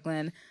be in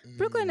Brooklyn.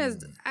 Brooklyn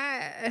is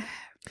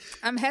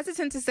I'm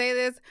hesitant to say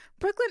this.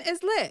 Brooklyn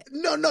is lit.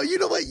 No, you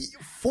know what?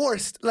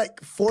 Forced to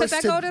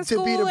be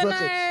to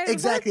Brooklyn.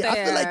 Exactly.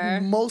 I feel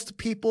like most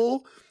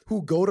people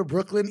who go to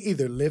Brooklyn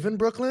either live in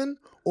Brooklyn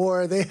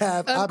or they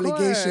have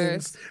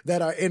obligations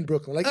that are in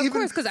Brooklyn. Like of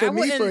even course, for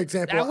me, for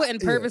example, I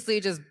wouldn't purposely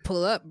just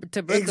pull up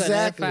to Brooklyn.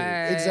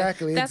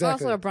 Exactly. That's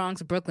also a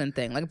Bronx Brooklyn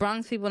thing. Like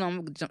Bronx people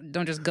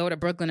don't just go to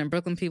Brooklyn, and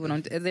Brooklyn people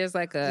don't. There's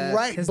like a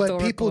right, but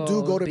people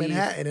do go to beef.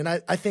 Manhattan, and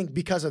I think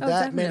because of that,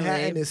 definitely.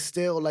 Manhattan is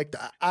still like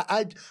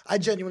I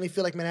genuinely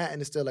feel like Manhattan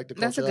is still like the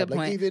culture. That's a good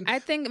hub. point. I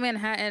think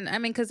Manhattan. I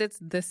mean, because it's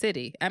the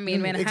city. I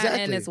mean,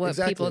 Manhattan is what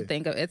people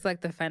think of. It's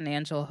like the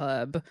financial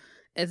hub.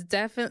 It's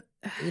definitely,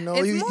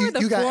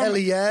 you got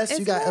LES,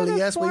 you got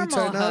LES where you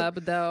turn up. Hub,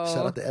 though.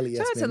 Shout out to LES,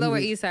 Shout out to man. Lower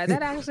East Side.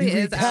 That actually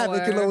is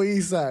havoc in Lower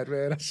East Side,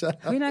 man.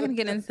 We're not gonna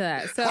get into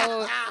that.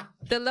 So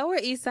the Lower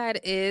East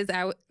Side is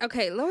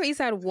Lower East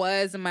Side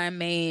was my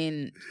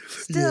main.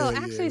 Still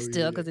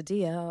because of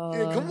DL.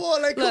 Yeah, come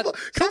on, bro. What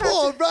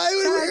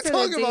are you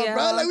talking about,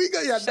 bro? Like we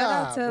got Shout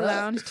out to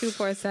Lounge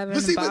 247.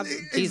 But see, Bob,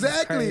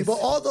 exactly. But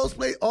all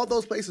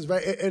those places,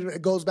 right? And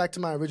it goes back to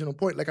my original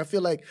point. Like I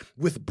feel like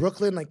with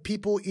Brooklyn, like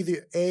people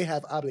either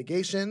have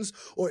obligations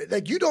or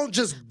like you don't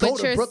just go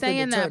to Brooklyn. But you're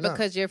saying that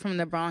because you're from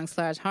the Bronx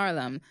 /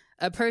 Harlem.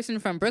 A person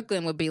from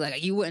Brooklyn would be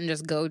like, you wouldn't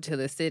just go to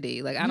the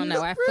city. Like I don't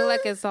know. I feel like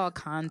it's all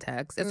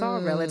context. It's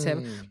all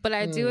relative. But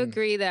I do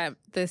agree that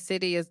the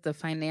city is the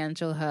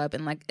financial hub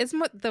and like it's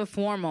the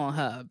formal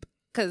hub.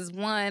 Because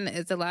one,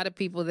 it's a lot of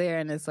people there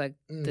and it's like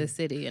the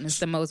city and it's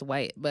the most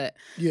white. But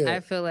I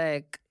feel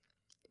like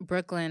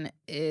Brooklyn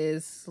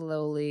is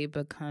slowly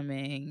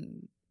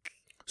becoming.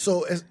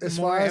 So as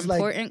far as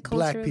like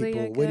black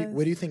people,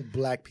 where do you think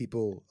black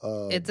people?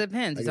 It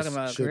depends. You talking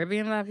about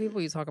Caribbean black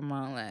people? You talking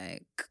about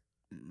like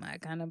my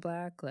kind of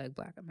black, like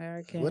Black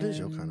American? What is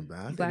your kind of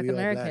black? Black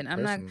American.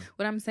 I'm not.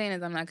 What I'm saying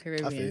is I'm not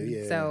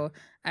Caribbean. So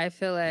I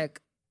feel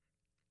like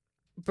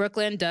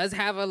Brooklyn does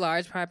have a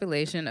large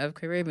population of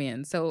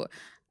Caribbean. So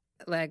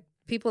like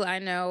people I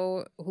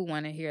know who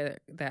want to hear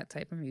that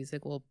type of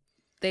music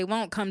they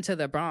won't come to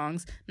the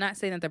Bronx. Not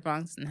saying that the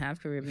Bronx doesn't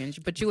have Caribbean,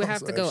 but you would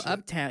have to go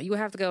uptown. You would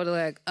have to go to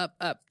like up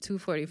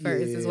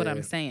 241st is what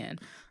I'm saying.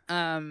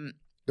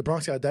 The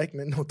Bronx got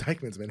Dykeman. No,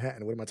 Dykeman's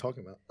Manhattan. What am I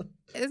talking about?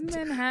 It's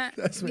Manhattan.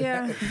 That's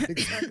Manhattan. Yeah.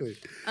 Exactly.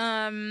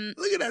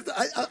 Look at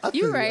that.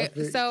 You're right.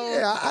 So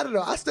yeah, I don't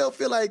know. I still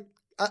feel like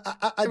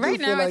I right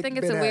now, like I think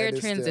it's Manhattan a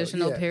weird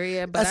transitional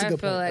period, but I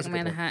feel like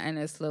Manhattan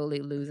is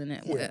slowly losing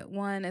it. Yeah.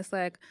 One, it's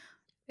like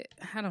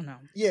I don't know.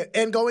 Yeah,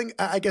 and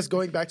I guess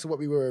going back to what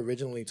we were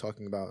originally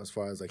talking about as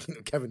far as like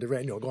Kevin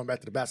Durant, going back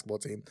to the basketball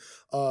team.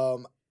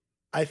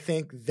 I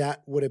think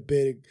that would have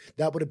been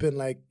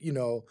like,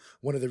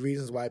 one of the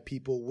reasons why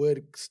people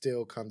would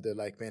still come to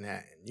like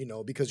Manhattan,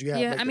 because you have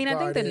I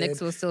think the Knicks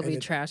Garden will still be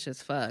trash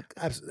as fuck.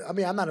 I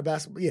mean, I'm not a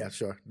basketball. Yeah,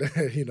 sure.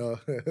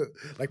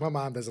 Like my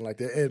mom doesn't like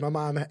that, and my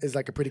mom is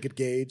like a pretty good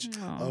gauge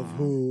of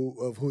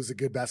who's a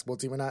good basketball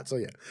team or not. So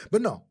yeah,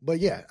 but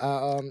yeah.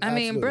 I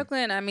mean,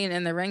 Brooklyn. I mean,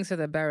 in the ranks of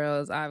the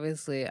boroughs,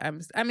 obviously.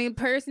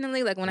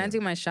 Personally, like when I do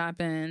my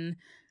shopping,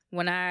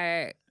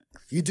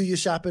 You do your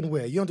shopping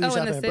where? You don't do your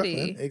shopping in city.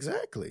 Brooklyn.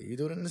 Exactly. You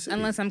do it in the city.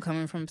 Unless I'm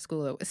coming from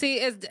school. See,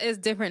 it's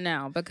different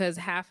now because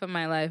half of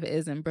my life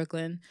is in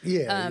Brooklyn.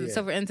 Yeah.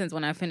 So, for instance,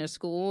 when I finish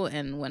school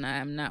and when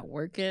I'm not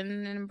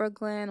working in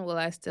Brooklyn, will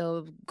I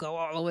still go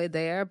all the way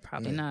there?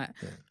 Probably not.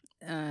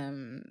 Yeah.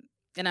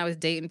 And I was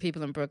dating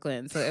people in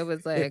Brooklyn, so it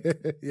was like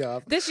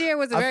this year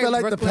was a very. I feel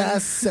like the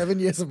past 7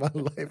 years of my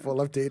life,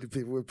 all I've dated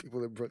people with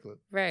people in Brooklyn.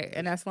 Right,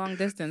 and that's long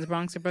distance,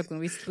 Bronx to Brooklyn.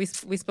 We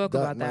spoke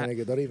about that. My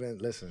nigga, don't even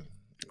listen.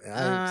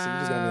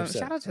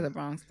 Shout out to the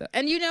Bronx though.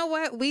 And you know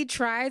what? We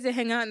tried to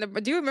hang out in the.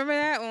 Do you remember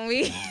that when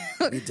we?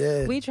 We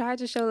did. We tried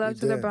to show love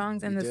to the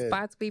Bronx, and the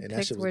spots we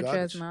picked were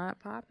just not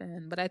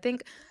popping. But I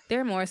think there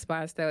are more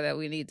spots though that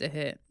we need to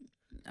hit.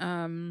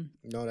 No,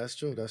 that's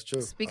true. That's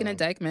true. Speaking of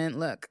Dykeman,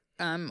 look,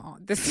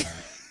 this.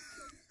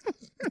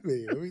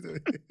 Wait, what are we doing?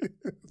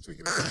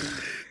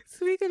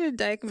 Speaking of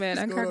Dykeman,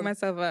 I cracked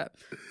myself up.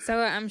 So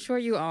I'm sure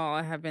you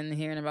all have been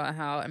hearing about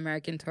how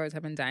American tourists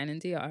have been dying in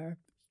DR.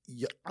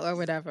 Or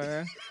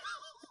whatever.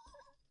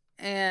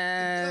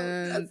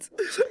 And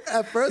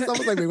at first I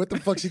was like, wait, what the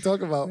fuck she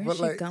talking about? Where's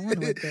she going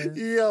with this?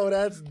 Yo,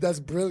 that's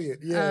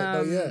brilliant.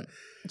 Yeah,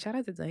 shout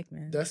out to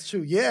Dykeman. That's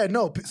true. Yeah,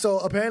 no. So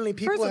apparently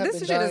people have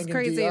been dying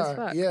in DR. As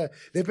fuck. Yeah,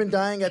 they've been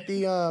dying at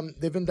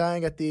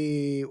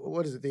the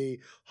what is it? The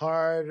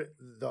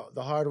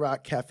Hard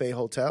Rock Cafe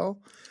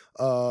Hotel.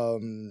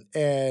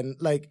 And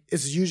like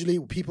it's usually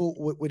people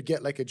would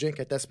get like a drink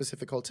at that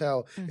specific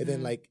hotel, and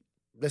then like.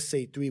 Let's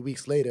say 3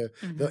 weeks later,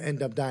 they'll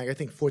end up dying. I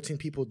think 14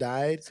 people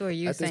died. So are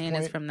you saying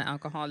it's from the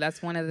alcohol?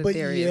 That's one of the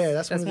theories. Yeah,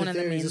 that's one of the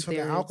theories. It's from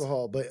the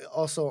alcohol. But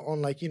also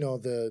on like,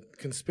 the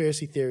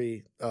conspiracy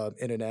theory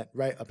internet,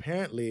 right?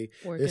 Apparently,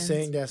 they're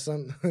saying that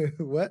some...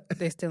 What?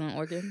 They're stealing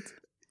organs?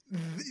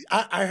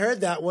 I heard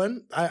that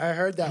one. I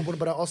heard that one,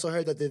 but I also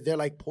heard that they're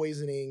like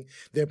poisoning.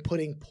 They're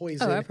putting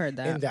poison I've heard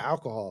that. in the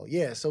alcohol.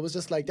 Yeah, so it's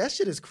just like, that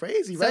shit is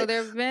crazy, right? So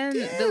there have been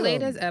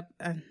the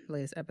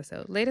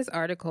latest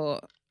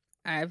article...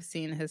 I've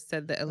seen has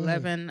said that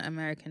 11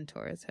 American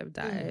tourists have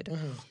died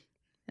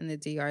in the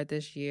DR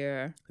this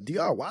year.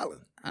 DR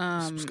wildin'.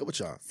 What's good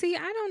with y'all? See,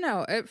 I don't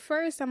know. At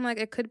first, I'm like,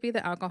 it could be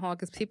the alcohol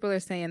because people are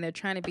saying they're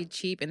trying to be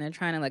cheap and they're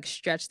trying to like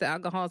stretch the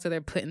alcohol, so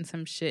they're putting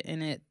some shit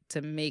in it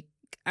to make.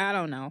 I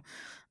don't know.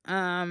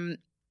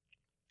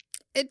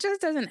 It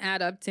just doesn't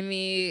add up to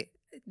me.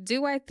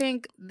 Do I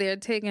think they're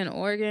taking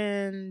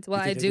organs? Well,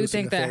 I do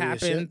think that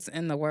happens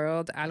in the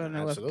world. I don't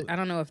know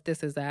if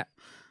this is that.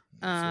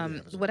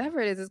 Whatever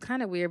it is, it's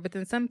kind of weird. But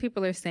then some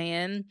people are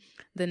saying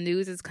the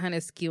news is kind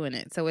of skewing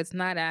it, so it's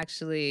not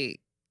as like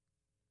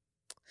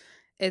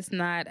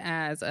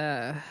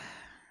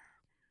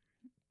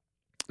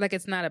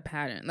it's not a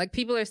pattern. Like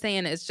people are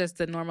saying it's just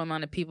the normal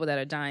amount of people that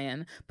are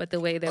dying, but the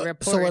way they're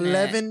reporting. So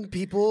 11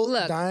 people.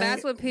 Look, dying?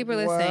 That's what people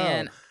are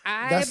saying.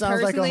 That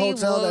sounds like a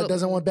hotel that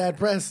doesn't want bad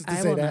press to say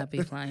that. I will not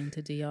be flying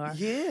to DR.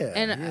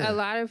 A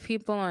lot of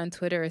people on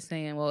Twitter are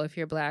saying, "Well, if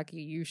you're black,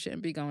 you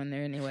shouldn't be going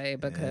there anyway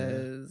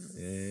because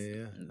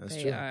they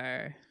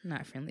are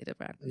not friendly to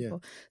black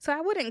people." So I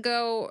wouldn't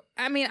go.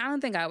 I mean, I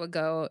don't think I would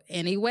go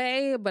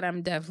anyway, but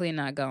I'm definitely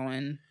not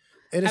going.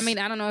 I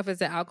don't know if it's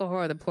the alcohol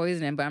or the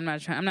poisoning, but I'm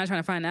not trying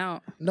to find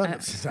out. No, I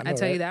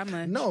tell you that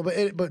much. No,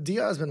 but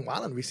DR has been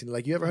wilding recently.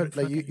 Like you ever heard?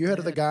 Like you heard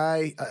of the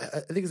guy? I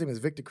think his name is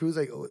Victor Cruz,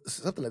 like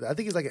something like that. I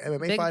think he's like an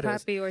MMA fighter. Big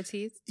Papi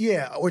Ortiz.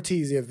 Yeah,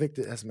 Ortiz. Yeah,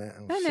 Victor. That's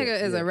man. That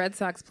nigga is a Red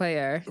Sox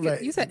player.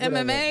 Right. You said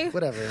MMA.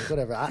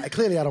 Whatever.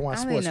 Clearly, I don't watch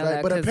sports,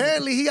 right? But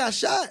apparently, he got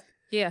shot.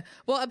 Yeah.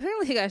 Well,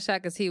 apparently he got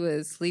shot because he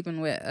was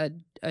sleeping with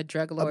a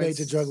drug lord's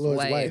major drug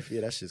lord's wife.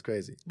 Yeah, that shit's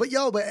crazy. But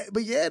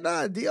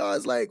DR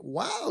is like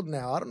wild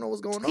now. I don't know what's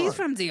going on. He's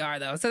from DR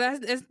though, so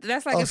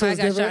that's like if I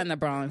got shot in the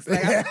Bronx.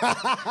 Like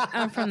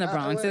I'm from the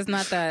Bronx. It's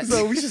not that.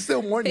 So we should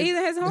still warn you. He's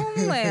his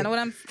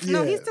homeland.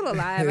 No, he's still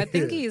alive. I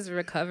think he's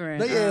recovering.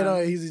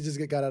 He's just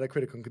got out of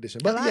critical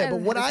condition. But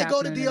but when I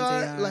go to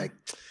DR, like,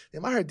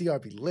 damn, I heard DR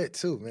be lit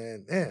too,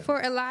 man. Damn.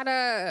 For a lot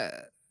of.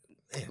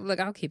 Look,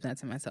 I'll keep that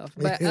to myself.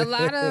 But a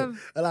lot of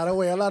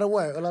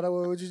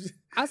what would you?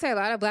 I'll say a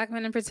lot of black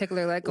men in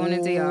particular like going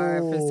to DR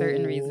for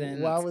certain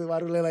reasons. Why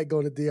do they like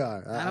going to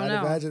DR? I don't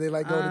know. Imagine they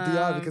like going to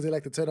DR because they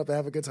like to turn up and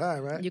have a good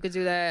time, right? You could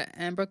do that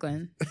in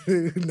Brooklyn.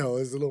 No,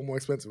 it's a little more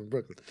expensive in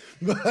Brooklyn.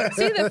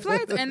 See, the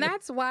flights, and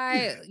that's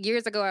why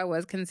years ago I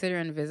was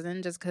considering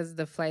visiting just because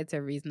the flights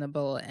are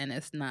reasonable and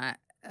it's not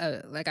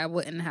like I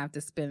wouldn't have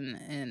to spend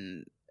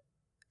an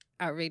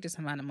outrageous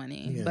amount of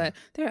money. Yeah. But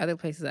there are other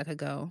places I could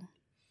go.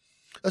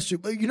 That's true.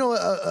 But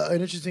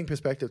an interesting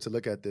perspective to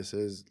look at this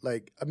is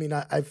like, I mean,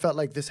 I felt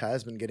like this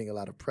has been getting a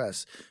lot of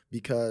press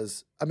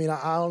because, I mean,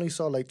 I only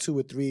saw like 2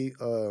 or 3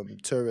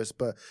 tourists,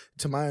 but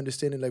to my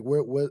understanding, like,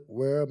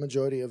 were a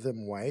majority of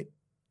them white?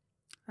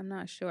 I'm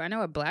not sure. I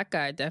know a black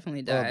guy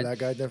definitely died. Oh, a black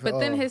guy definitely. But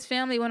then his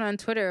family went on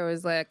Twitter. It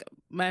was like,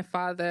 my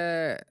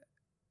father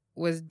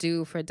was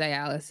due for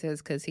dialysis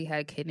because he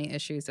had kidney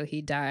issues, so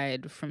he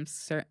died from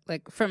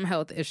from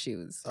health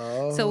issues.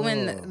 Oh. So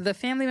when the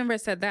family member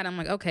said that, I'm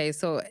like, okay,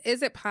 so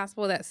is it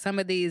possible that some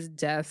of these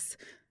deaths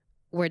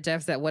were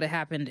deaths that would have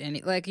happened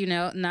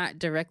not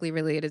directly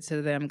related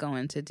to them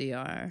going to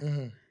DR?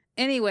 Mm-hmm.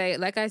 Anyway,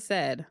 like I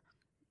said,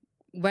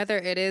 whether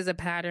it is a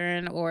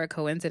pattern or a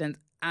coincidence,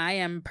 I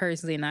am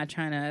personally not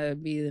trying to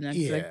be the next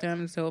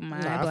victim, so my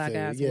black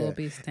ass will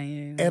be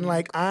staying. And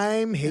like,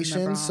 I'm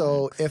Haitian,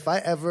 so if I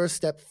ever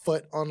step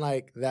foot on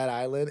like that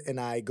island and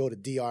I go to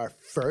DR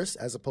first,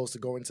 as opposed to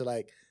going to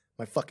like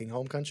my fucking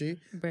home country,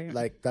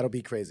 like that'll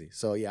be crazy.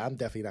 So yeah, I'm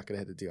definitely not gonna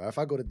head to DR. If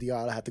I go to DR,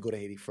 I'll have to go to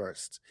Haiti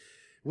first,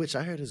 which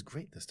I heard is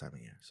great this time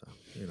of year. So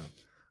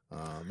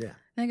yeah.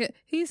 Nigga,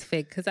 he's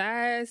fake because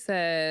I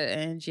said,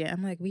 and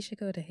I'm like, we should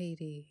go to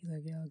Haiti. He's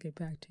like, yeah, I'll get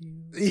back to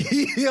you.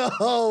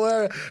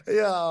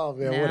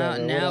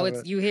 Man, now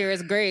it's you here.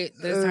 It's great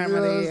this time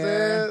of the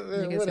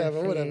year.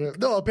 Whatever.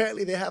 No,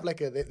 apparently they have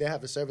they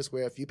have a service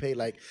where if you pay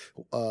like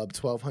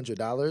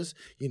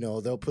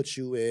 $1,200, they'll put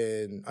you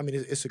in. I mean,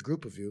 it's a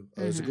group of you.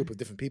 It's a group of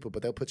different people,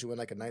 but they'll put you in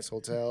like a nice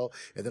hotel,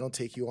 and then they'll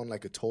take you on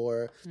like a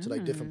tour to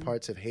like different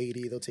parts of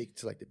Haiti. They'll take you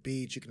to like the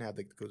beach. You can have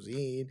the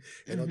cuisine,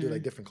 and they'll do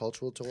like different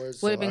cultural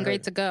tours. Would have been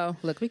great to go.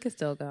 Look, we could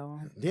still go.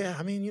 Yeah,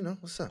 I mean,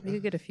 what's up? We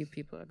could get a few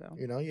people to go.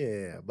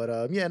 Yeah. But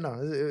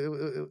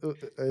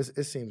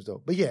it seems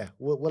dope. But yeah,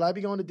 will I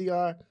be going to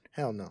DR?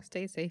 Hell no.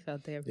 Stay safe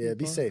out there, people. Yeah,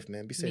 be safe,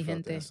 man. Be safe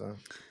out there, son.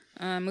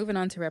 Moving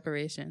on to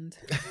reparations.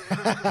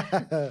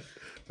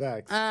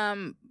 Facts.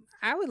 I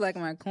would like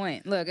my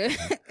coin. Look,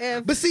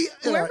 if but see,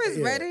 whoever's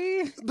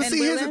ready and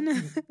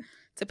willing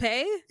to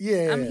pay,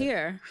 I'm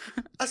here.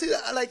 I see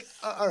that. Like,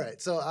 all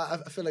right. So I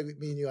feel like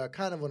me and you are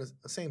kind of on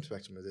the same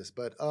spectrum of this,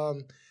 but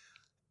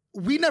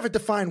we never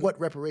define what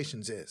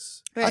reparations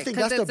is. Right, I think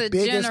that's the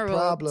biggest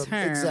problem.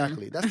 Term.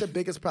 Exactly. That's the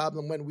biggest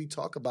problem when we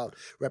talk about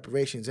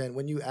reparations. And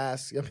when you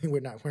ask, I mean,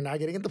 we're not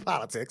getting into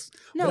politics.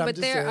 No, but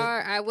there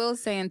are, I will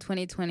say in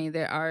 2020,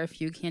 there are a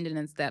few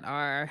candidates that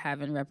are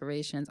having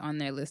reparations on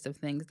their list of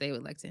things they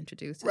would like to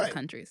introduce to the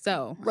country.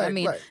 So,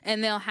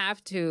 and they'll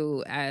have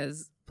to,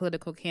 as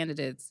political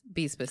candidates,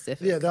 be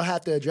specific. Yeah, they'll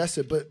have to address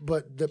it.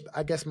 But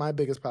I guess my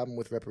biggest problem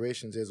with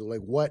reparations is like,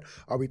 what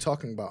are we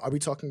talking about? Are we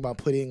talking about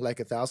putting like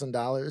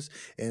 $1,000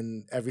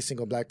 in every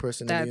single black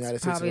person in the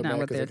United States of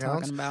America's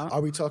accounts?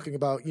 Are we talking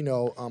about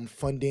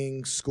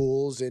funding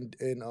schools in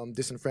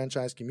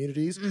disenfranchised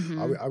communities?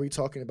 Mm-hmm. Are we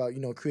talking about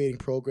creating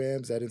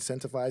programs that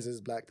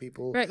incentivizes black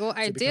people? Right. Well,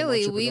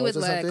 ideally, we would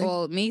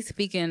me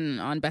speaking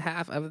on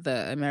behalf of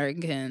the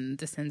American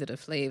descendant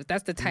of slaves.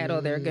 That's the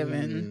title they're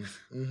giving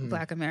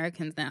Black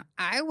Americans. Now,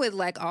 I would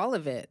like all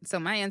of it. So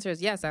my answer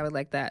is yes, I would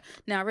like that.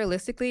 Now,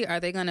 realistically,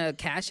 are they going to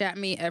cash at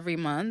me every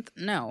month?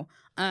 No.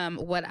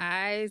 What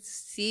I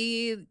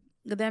see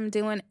them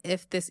doing,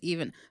 if this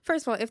even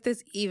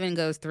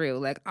goes through,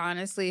 like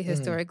honestly,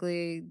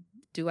 historically,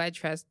 do I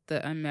trust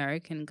the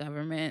American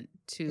government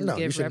to give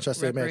you shouldn't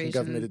trust the American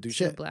government to do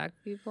shit. Black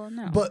people?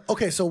 No. But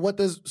okay, so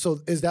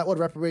is that what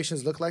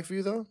reparations look like for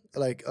you though?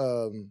 Like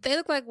they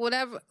look like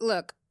whatever.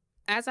 Look,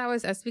 as I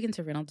was speaking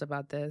to Reynolds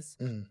about this,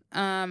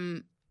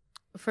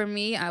 for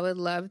me, I would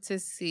love to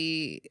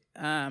see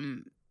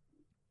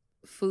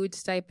food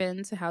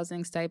stipends,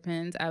 housing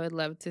stipends. I would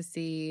love to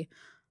see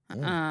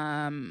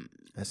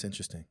that's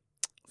interesting.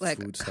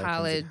 Like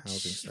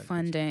college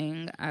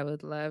funding. I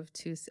would love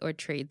to, or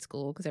trade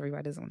school, because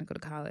everybody doesn't want to go to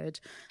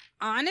college.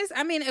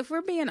 If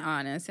we're being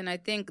honest, and I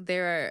think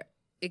there are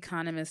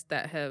economists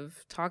that have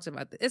talked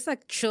about this, it's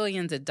like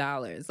trillions of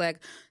dollars. Like,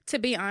 to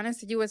be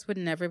honest, the U.S. would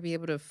never be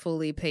able to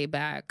fully pay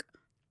back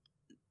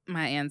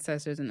my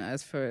ancestors and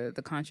us for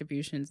the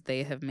contributions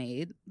they have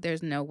made.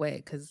 There's no way,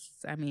 because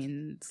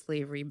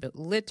slavery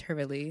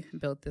literally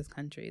built this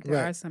country.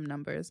 There are some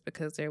numbers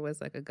because there was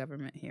like a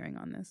government hearing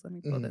on this. Let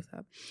me pull this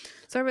up.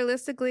 So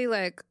realistically,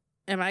 like,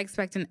 am I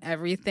expecting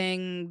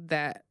everything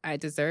that I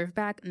deserve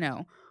back?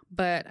 No,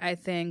 but I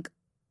think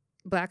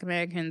Black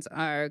Americans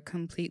are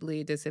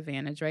completely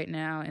disadvantaged right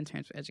now in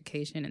terms of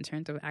education, in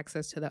terms of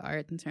access to the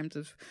arts, in terms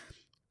of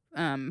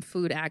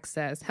food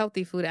access,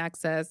 healthy food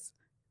access,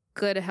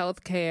 good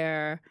health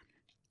care.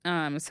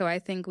 So I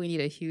think we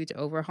need a huge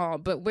overhaul.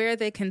 But where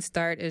they can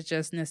start is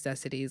just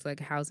necessities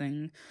like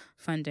housing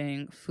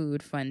funding,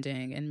 food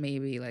funding, and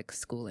maybe like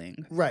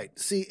schooling. Right.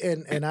 See,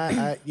 and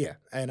I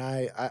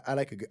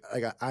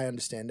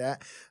understand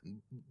that,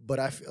 but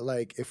I feel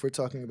like if we're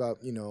talking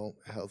about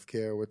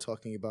healthcare, we're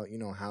talking about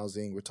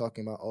housing, we're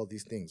talking about all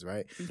these things,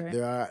 right?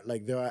 There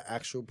are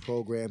actual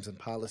programs and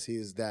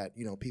policies that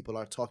people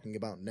are talking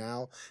about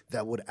now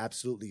that would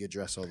absolutely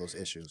address all those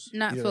issues.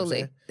 Not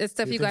fully. It's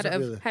stuff you got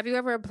to. Have you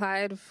ever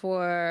applied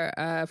for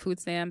food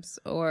stamps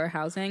or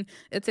housing,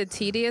 it's a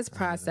tedious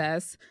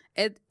process.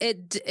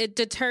 It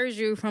deters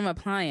you from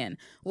applying.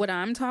 What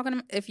I'm talking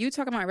about, if you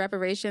talk about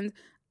reparations,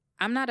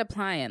 I'm not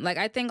applying. Like,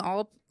 I think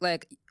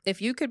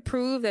if you could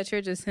prove that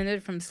you're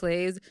descended from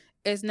slaves,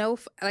 it's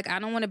I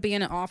don't want to be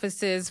in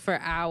offices for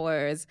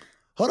hours.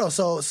 Hold on.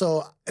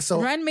 So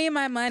run me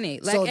my money.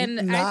 Like, so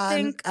and I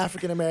think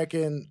African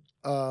American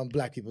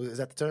black people, is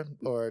that the term?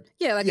 Or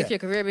if you're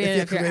Caribbean,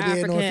 if you're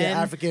African, or if you're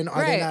African,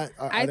 are they not?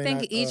 I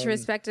think each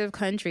respective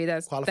country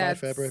that's qualified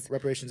for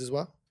reparations as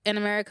well. In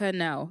America,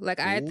 no. Like,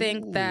 I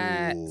think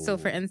that. So,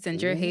 for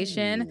instance, you're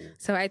Haitian.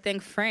 So I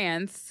think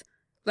France.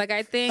 Like,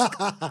 I think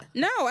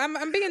no,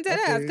 I'm being dead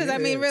ass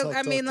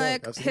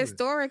because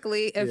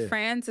historically, if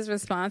France is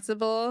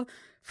responsible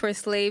for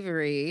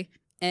slavery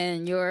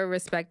in your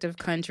respective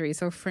country,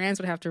 so France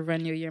would have to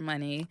run you your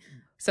money.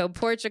 So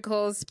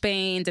Portugal,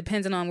 Spain,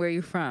 depending on where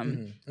you're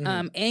from,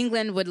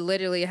 England would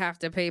literally have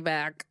to pay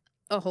back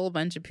a whole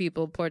bunch of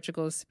people.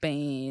 Portugal,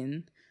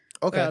 Spain,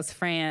 where else?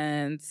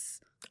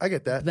 France. I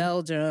get that.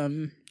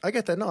 Belgium. I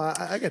get that. No,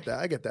 I get that.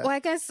 I get that. Well, I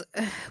guess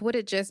would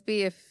it just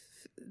be if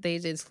they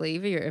did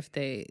slavery or if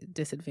they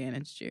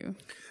disadvantaged you?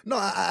 No,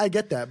 I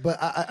get that, but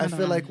I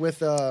feel like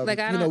with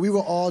we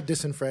were all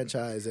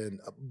disenfranchised and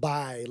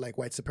by like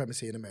white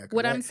supremacy in America.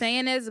 What I'm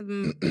saying is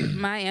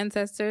my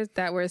ancestors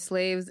that were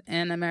slaves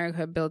in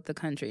America built the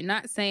country.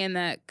 Not saying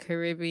that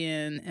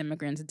Caribbean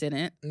immigrants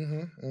didn't.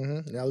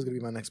 That was gonna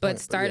be my next point. But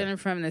starting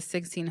from the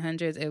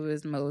 1600s, it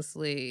was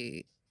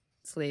mostly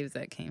slaves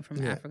that came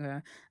from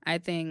Africa. I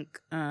think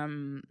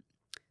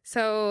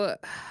so.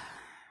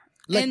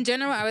 In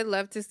general, I would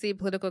love to see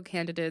political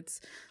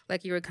candidates,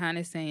 like you were kind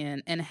of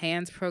saying,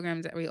 enhance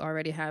programs that we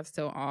already have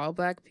so all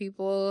black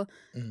people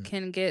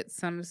can get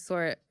some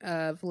sort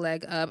of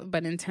leg up.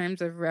 But in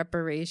terms of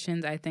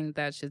reparations, I think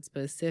that should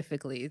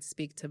specifically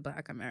speak to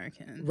black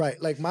Americans. Right.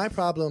 Like, my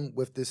problem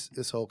with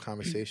this whole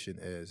conversation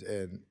is,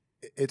 and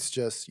it's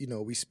just,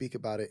 we speak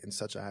about it in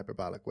such a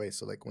hyperbolic way.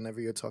 So, like,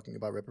 whenever you're talking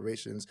about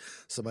reparations,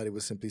 somebody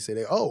would simply say,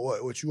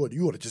 what you want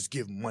to just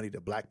give money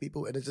to black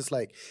people? And it's just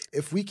like,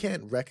 if we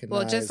can't recognize...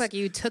 Well, just like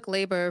you took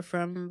labor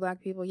from black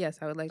people, yes,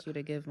 I would like you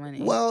to give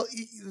money. Well,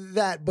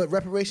 but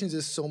reparations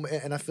is so much,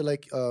 and I feel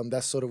like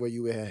that's sort of where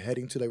you were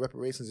heading to. Like,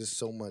 reparations is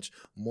so much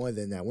more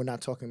than that. We're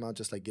not talking about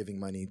just, like, giving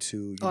money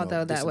to,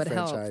 although that would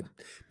help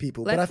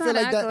people. But I feel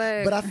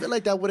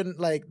like that wouldn't,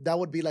 like, that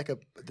would be like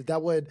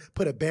that would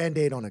put a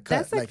Band-Aid on a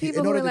cut. That's like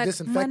in order to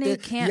disinfect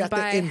it, you have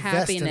to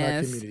invest in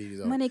our communities.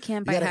 Money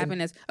can't buy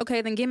happiness.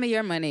 Okay, then give me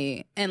your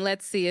money and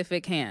let's see if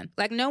it can.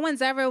 Like, no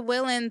one's ever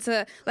willing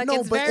to. Like,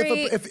 no, it's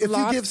very if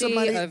you give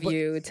somebody of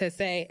you to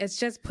say it's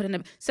just putting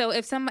a. So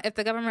if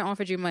the government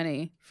offered you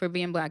money for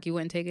being black, you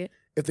wouldn't take it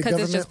because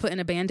it's just putting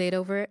a Band-Aid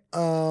over it.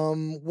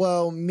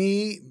 Well,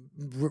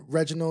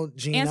 Reginald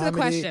Jean. Answer Amity.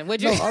 The question.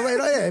 Would you? No, all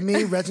right.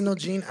 Me, Reginald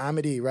Jean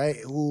Amity, right?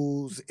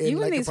 Who's in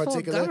like a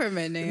particular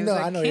government names. No,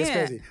 I know it's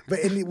crazy. But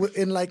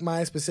in like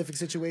my specific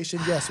situation,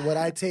 yes. Would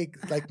I take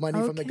like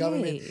money from the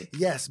government?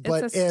 Yes,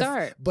 but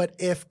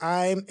if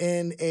I'm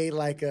in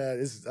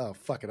a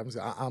fuck it,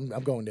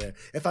 I'm going there.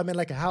 If I'm in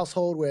like a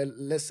household where,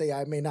 let's say,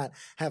 I may not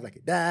have like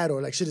a dad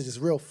or like shit is just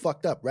real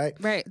fucked up, right?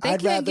 Right. They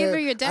can't give her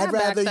your dad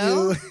back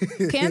though.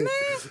 Can they?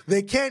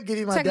 They can't give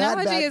you my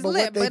dad back,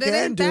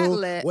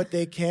 but what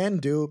they can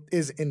do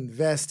is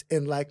invest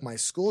in like my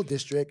school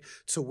district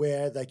to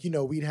where like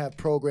we'd have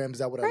programs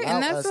that would allow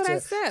us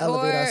to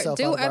elevate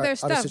ourselves do out of other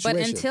stuff. But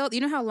until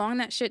you know how long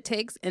that shit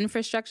takes,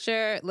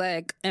 infrastructure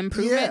like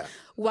improvement.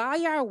 While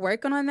y'all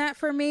working on that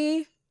for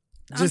me,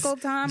 Uncle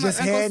Tom or Uncle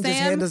Sam, just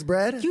hand us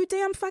bread. You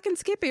damn fucking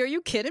Skippy, are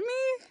you kidding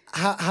me?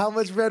 How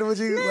much bread would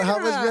you? How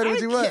much bread would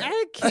you want?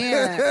 I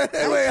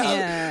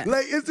can't.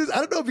 Like, it's just, I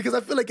don't know, because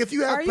I feel like if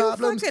you have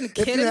problems,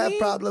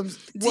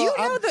 what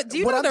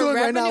I'm doing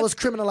right now is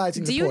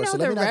criminalizing the poor. Do you know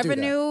the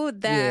revenue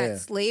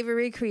that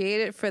slavery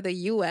created for the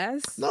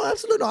U.S.? No,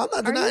 absolutely. No, I'm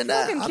not denying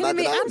that. Are you fucking kidding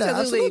me?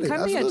 Absolutely.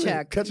 Cut me a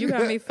check. You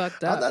got me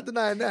fucked up. I'm not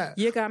denying that.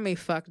 You got me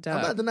fucked up.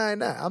 I'm not denying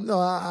that.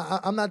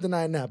 I'm not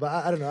denying that. But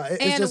I don't know.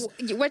 It's just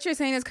what you're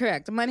saying is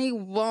correct. Money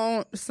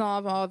won't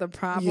solve all the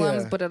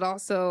problems, but it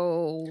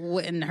also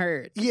wouldn't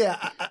hurt.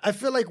 Yeah, I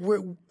feel like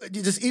we're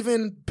just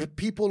even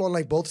people on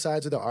like both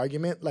sides of the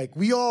argument. Like,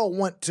 we all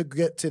want to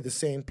get to the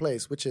same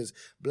place, which is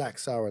black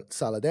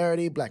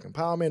solidarity, black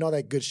empowerment, all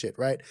that good shit,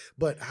 right?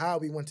 But how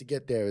we want to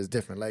get there is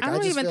different. Like, I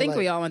don't even think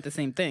we all want the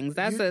same things.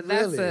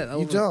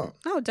 You don't.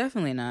 No,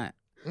 definitely not.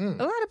 A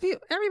lot of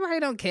people, everybody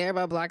don't care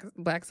about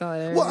black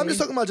solidarity. Well, I'm just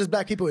talking about just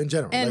black people in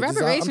general. And like,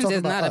 reparations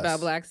is not about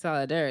black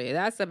solidarity.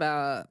 That's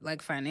about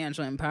like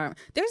financial empowerment.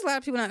 There's a lot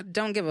of people that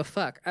don't give a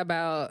fuck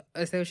about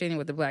associating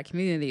with the black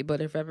community,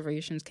 but if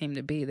reparations came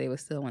to be, they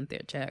would still want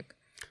their check.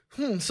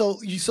 So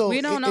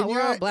we don't know.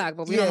 We're all black,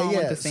 but we don't all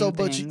want the same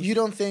but things. you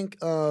don't think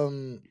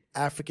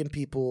African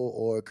people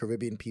or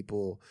Caribbean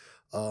people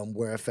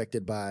were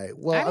affected by.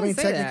 Well, I mean,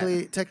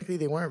 technically,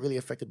 they weren't really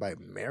affected by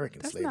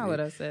American slavery. That's not what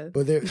I said.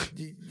 But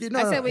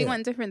I said we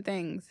want different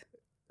things.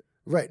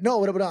 Right. No,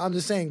 but I'm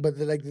just saying, but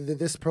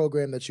this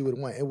program that you would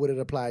want, it would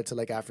apply to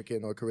like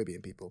African or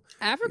Caribbean people.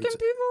 African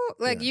people?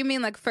 Like you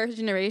mean like first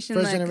generation?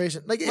 First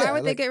generation. Like why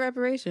would they get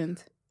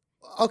reparations?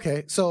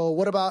 Okay, so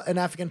what about an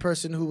African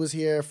person who was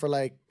here for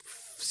like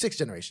 6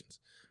 generations?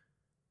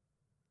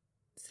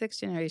 6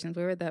 generations.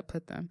 Where would that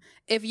put them?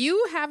 If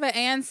you have an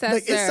ancestor,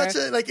 like it's such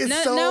a like it's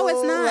no, so no,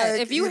 it's not.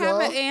 Like, if you have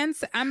an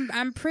ancestor,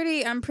 I'm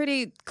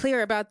pretty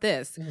clear about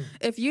this.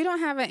 If you don't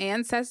have an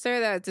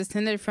ancestor that's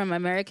descended from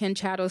American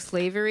chattel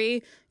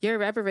slavery, your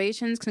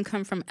reparations can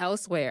come from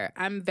elsewhere.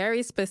 I'm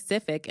very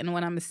specific in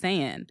what I'm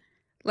saying.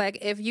 Like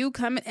if you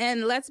come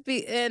and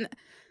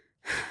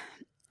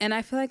and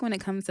I feel like when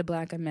it comes to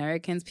Black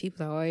Americans,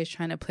 people are always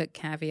trying to put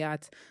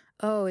caveats.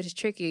 Oh, it's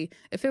tricky.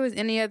 If it was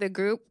any other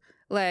group,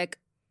 like.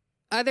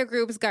 Other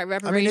groups got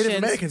reparations. I mean,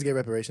 Native Americans get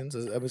reparations.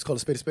 It's called a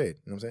spade a spade.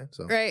 You know what I'm saying?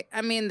 So. Right.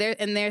 I mean,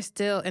 they're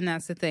still, and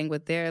that's the thing,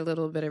 with their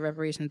little bit of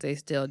reparations, they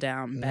still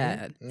down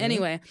bad.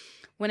 Anyway,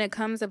 when it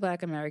comes to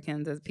Black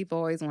Americans, as people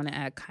always want to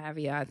add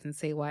caveats and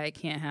say why it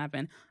can't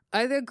happen.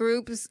 Other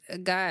groups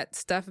got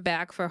stuff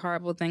back for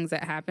horrible things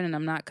that happen, and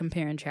I'm not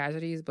comparing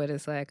tragedies, but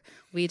it's like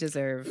we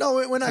deserve. No,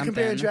 we're not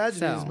comparing tragedies,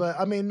 so. But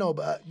I mean, no,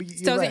 but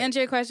so right. To answer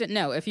your question,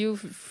 no. If you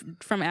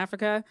from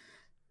Africa.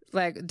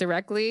 Like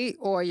directly,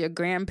 or your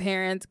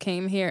grandparents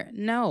came here?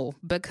 No,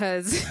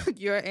 because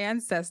your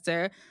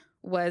ancestor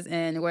was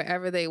in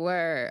wherever they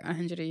were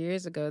 100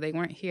 years ago. They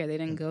weren't here. They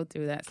didn't go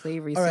through that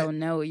slavery. Right. So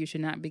no, you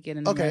should not be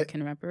getting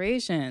American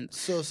reparations.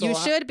 So you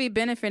should be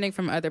benefiting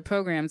from other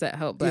programs that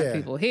help Black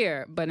people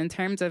here. But in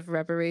terms of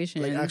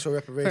reparations, like actual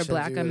reparations for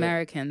Black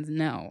Americans,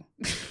 no.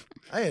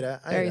 I hear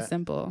that. Very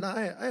simple. No,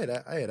 I hear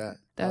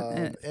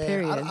that.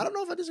 Period. I don't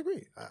know if I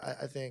disagree.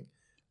 I think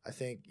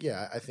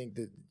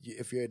that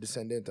if you're a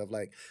descendant of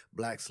like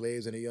Black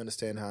slaves and you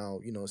understand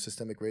how, you know,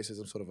 systemic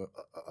racism sort of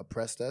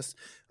oppressed us,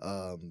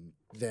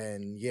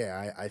 then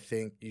I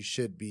think you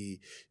should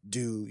be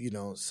due, you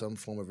know, some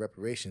form of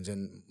reparations.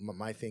 And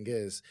my thing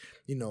is,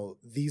 you know,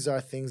 these are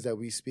things that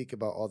we speak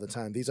about all the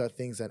time. These are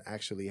things that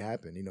actually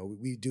happen. You know,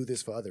 we do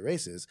this for other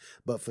races,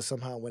 but for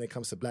somehow when it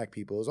comes to Black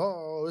people,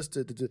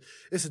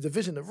 it's a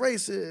division of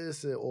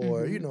races,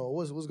 or you know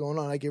what's going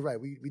on. I get right.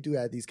 We do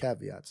add these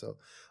caveats. So,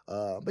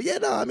 but yeah,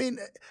 no, I mean,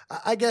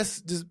 I guess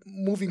just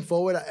moving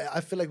forward, I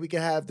feel like we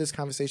can have this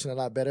conversation a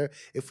lot better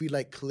if we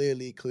like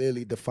clearly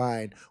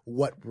define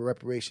what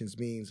reparations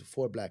means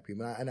for Black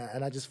people. And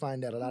I just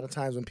find that a lot of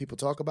times when people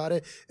talk about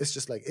it, it's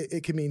just like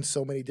it can mean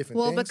so many different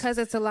things. Well, because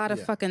it's a lot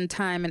of fucking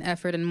time and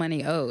effort and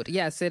money owed.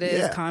 Yes, it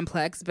is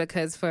complex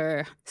because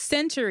for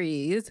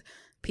centuries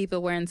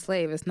people were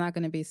enslaved. It's not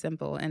going to be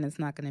simple and it's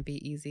not going to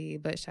be easy.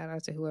 But shout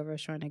out to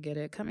whoever's trying to get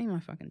it. Cut me my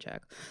fucking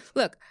check.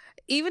 Look,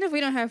 even if we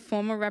don't have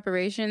formal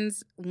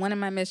reparations, one of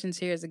my missions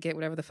here is to get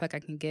whatever the fuck I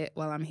can get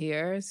while I'm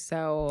here.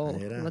 So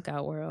look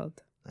out,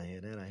 world. I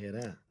hear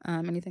that.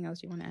 Anything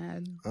else you want to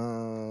add?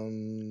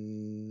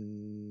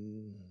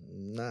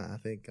 Nah, I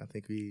think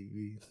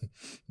we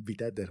beat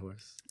that dead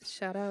horse.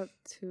 Shout out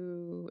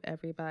to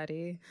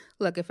everybody.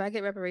 Look, if I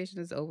get reparations,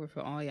 it's over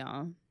for all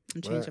y'all.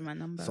 I'm changing my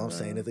number. So I'm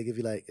saying if they give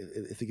you like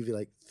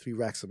 3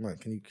 racks a month,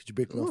 could you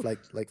break them off like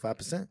 5%? You know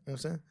what I'm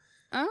saying?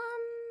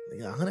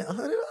 Yeah, $100.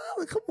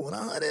 Come on,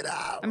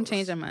 $100. I'm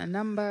changing my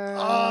number.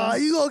 Oh,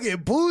 you gonna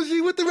get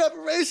bougie with the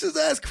reparations?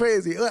 That's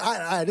crazy.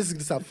 This is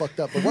gonna sound fucked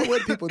up. But what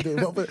would people do?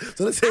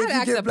 So let's say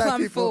you get Black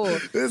people.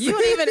 You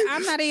don't even.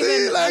 I'm not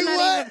even. Like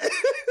what?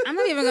 I'm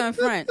not even going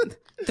front.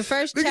 The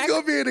first check. Niggas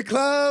gonna be in the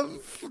club,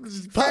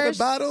 popping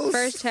bottles.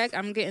 First check,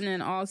 I'm getting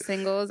in all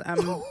singles.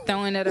 I'm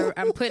throwing it.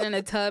 I'm putting it in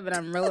a tub and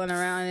I'm rolling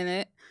around in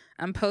it.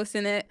 I'm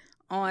posting it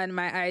on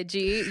my IG.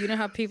 You know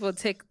how people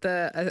take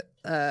a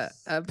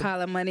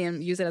pile of money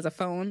and use it as a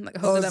phone, like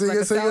hold it up like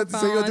a cell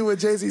phone. So you're doing what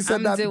Jay-Z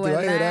said not to do.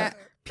 I hear that.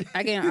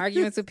 I get in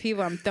arguments with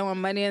people. I'm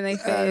throwing money in their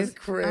face. That's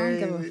crazy. I don't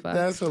give a fuck.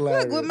 That's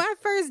hilarious.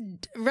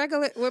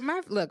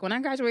 Look, when I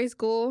graduate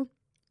school,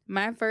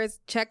 my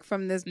first check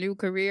from this new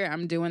career,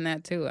 I'm doing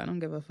that too. I don't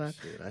give a fuck.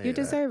 Shit, you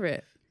deserve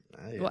it.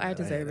 I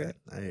deserve it.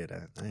 I hear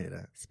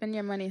that. Spend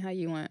your money how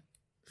you want.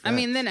 I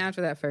mean, then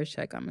after that first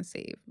check, I'm gonna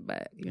save.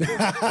 But you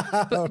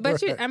know,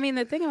 but I mean,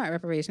 the thing about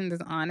reparations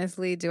is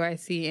honestly, do I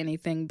see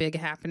anything big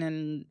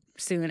happening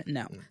soon?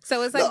 No.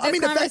 So it's like I mean,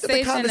 the fact that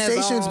the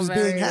conversation was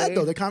being had,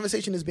 though, the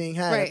conversation is being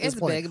had. Right, at this it's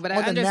point, big, but on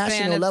I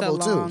understand it's a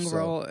long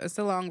road. It's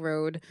a long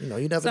road. You know,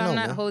 you never know. So I'm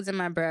not man. holding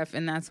my breath,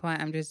 and that's why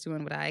I'm just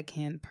doing what I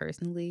can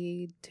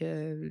personally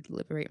to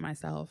liberate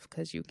myself,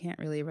 because you can't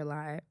really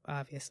rely,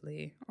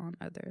 obviously, on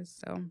others.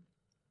 So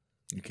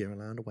you can't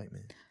rely on the white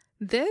man.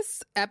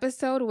 This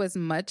episode was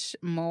much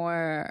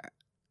more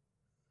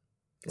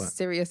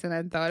serious than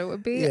I thought it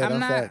would be. I'm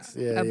not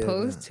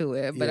opposed to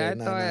it, but I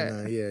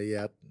thought...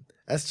 Yeah.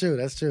 That's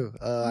true.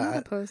 I'm not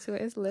opposed to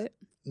it. It's lit.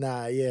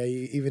 Nah, yeah,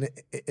 even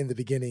in the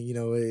beginning, you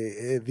know,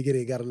 in the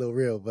beginning it got a little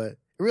real, but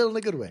real in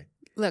a good way.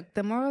 Look,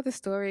 the moral of the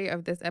story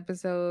of this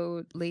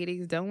episode,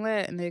 ladies, don't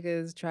let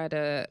niggas try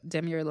to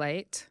dim your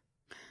light.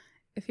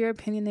 If you're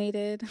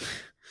opinionated,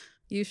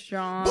 you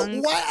strong. But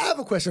why? I have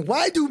a question.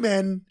 Why do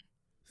men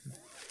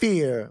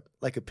fear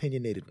like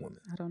opinionated women?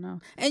 I don't know.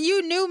 And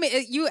you knew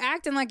me. You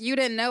acting like you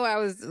didn't know I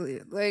was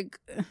like.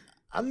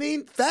 I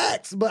mean,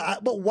 facts,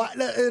 but why?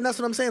 And that's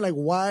what I'm saying. Like,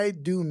 why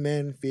do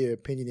men fear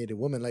opinionated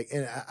women? Like,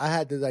 and I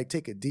had to like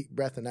take a deep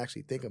breath and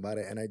actually think about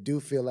it. And I do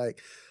feel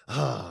like,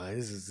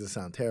 this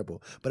sound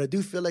terrible, but I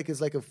do feel like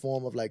it's like a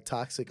form of like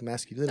toxic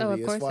masculinity. Oh, of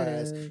course as far it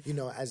as is.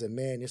 as a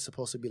man, you're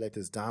supposed to be like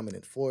this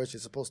dominant force. You're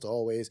supposed to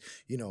always,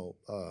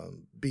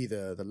 be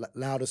the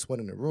loudest one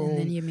in the room. And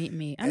then you meet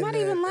me. I'm not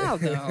even loud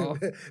though.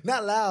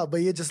 Not loud,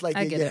 but you're just like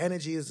your it.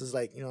 energy is just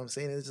like, you know what I'm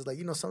saying? It's just like,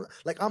 some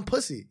like I'm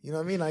pussy, you know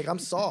what I mean? Like I'm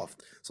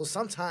soft. So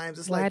sometimes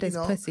it's Why like, does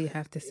pussy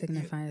have to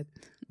signify?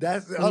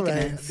 That's all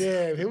right.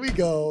 Damn, here we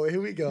go.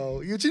 You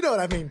know what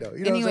I mean, though.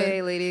 You know Anyway, what I'm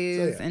saying?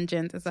 ladies and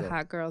gents, it's a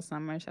hot girl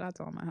summer. Shout out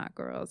to all my hot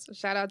girls.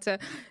 Shout out to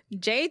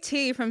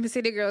JT from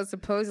City Girls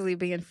supposedly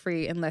being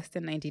free in less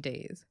than 90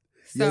 days.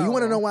 So, yeah, you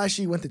want to know why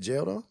she went to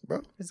jail though,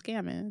 bro? For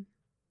scamming.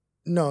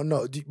 No,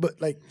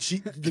 but like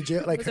the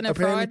jail, like Wasn't it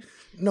apparently, fraud?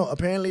 no,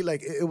 apparently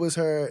like it was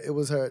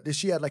her.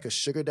 She had like a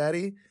sugar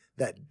daddy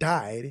that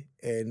died,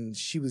 and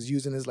she was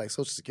using his like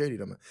social security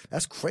number.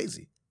 That's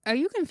crazy. Are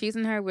you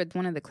confusing her with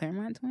one of the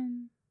Claremont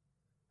twins?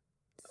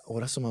 Oh,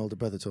 that's what my older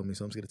brother told me,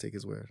 so I'm just gonna take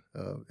his word.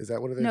 Is that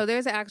what it is? No,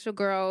 there's an actual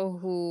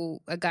girl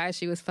a guy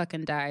she was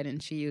fucking died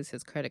and she used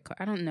his credit card.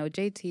 I don't know.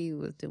 JT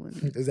was doing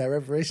it. Is that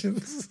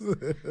reparations?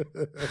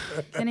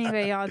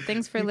 Anyway, y'all,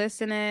 thanks for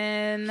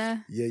listening.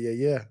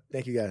 Yeah.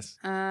 Thank you guys.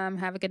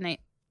 Have a good night.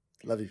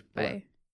 Love you. Bye.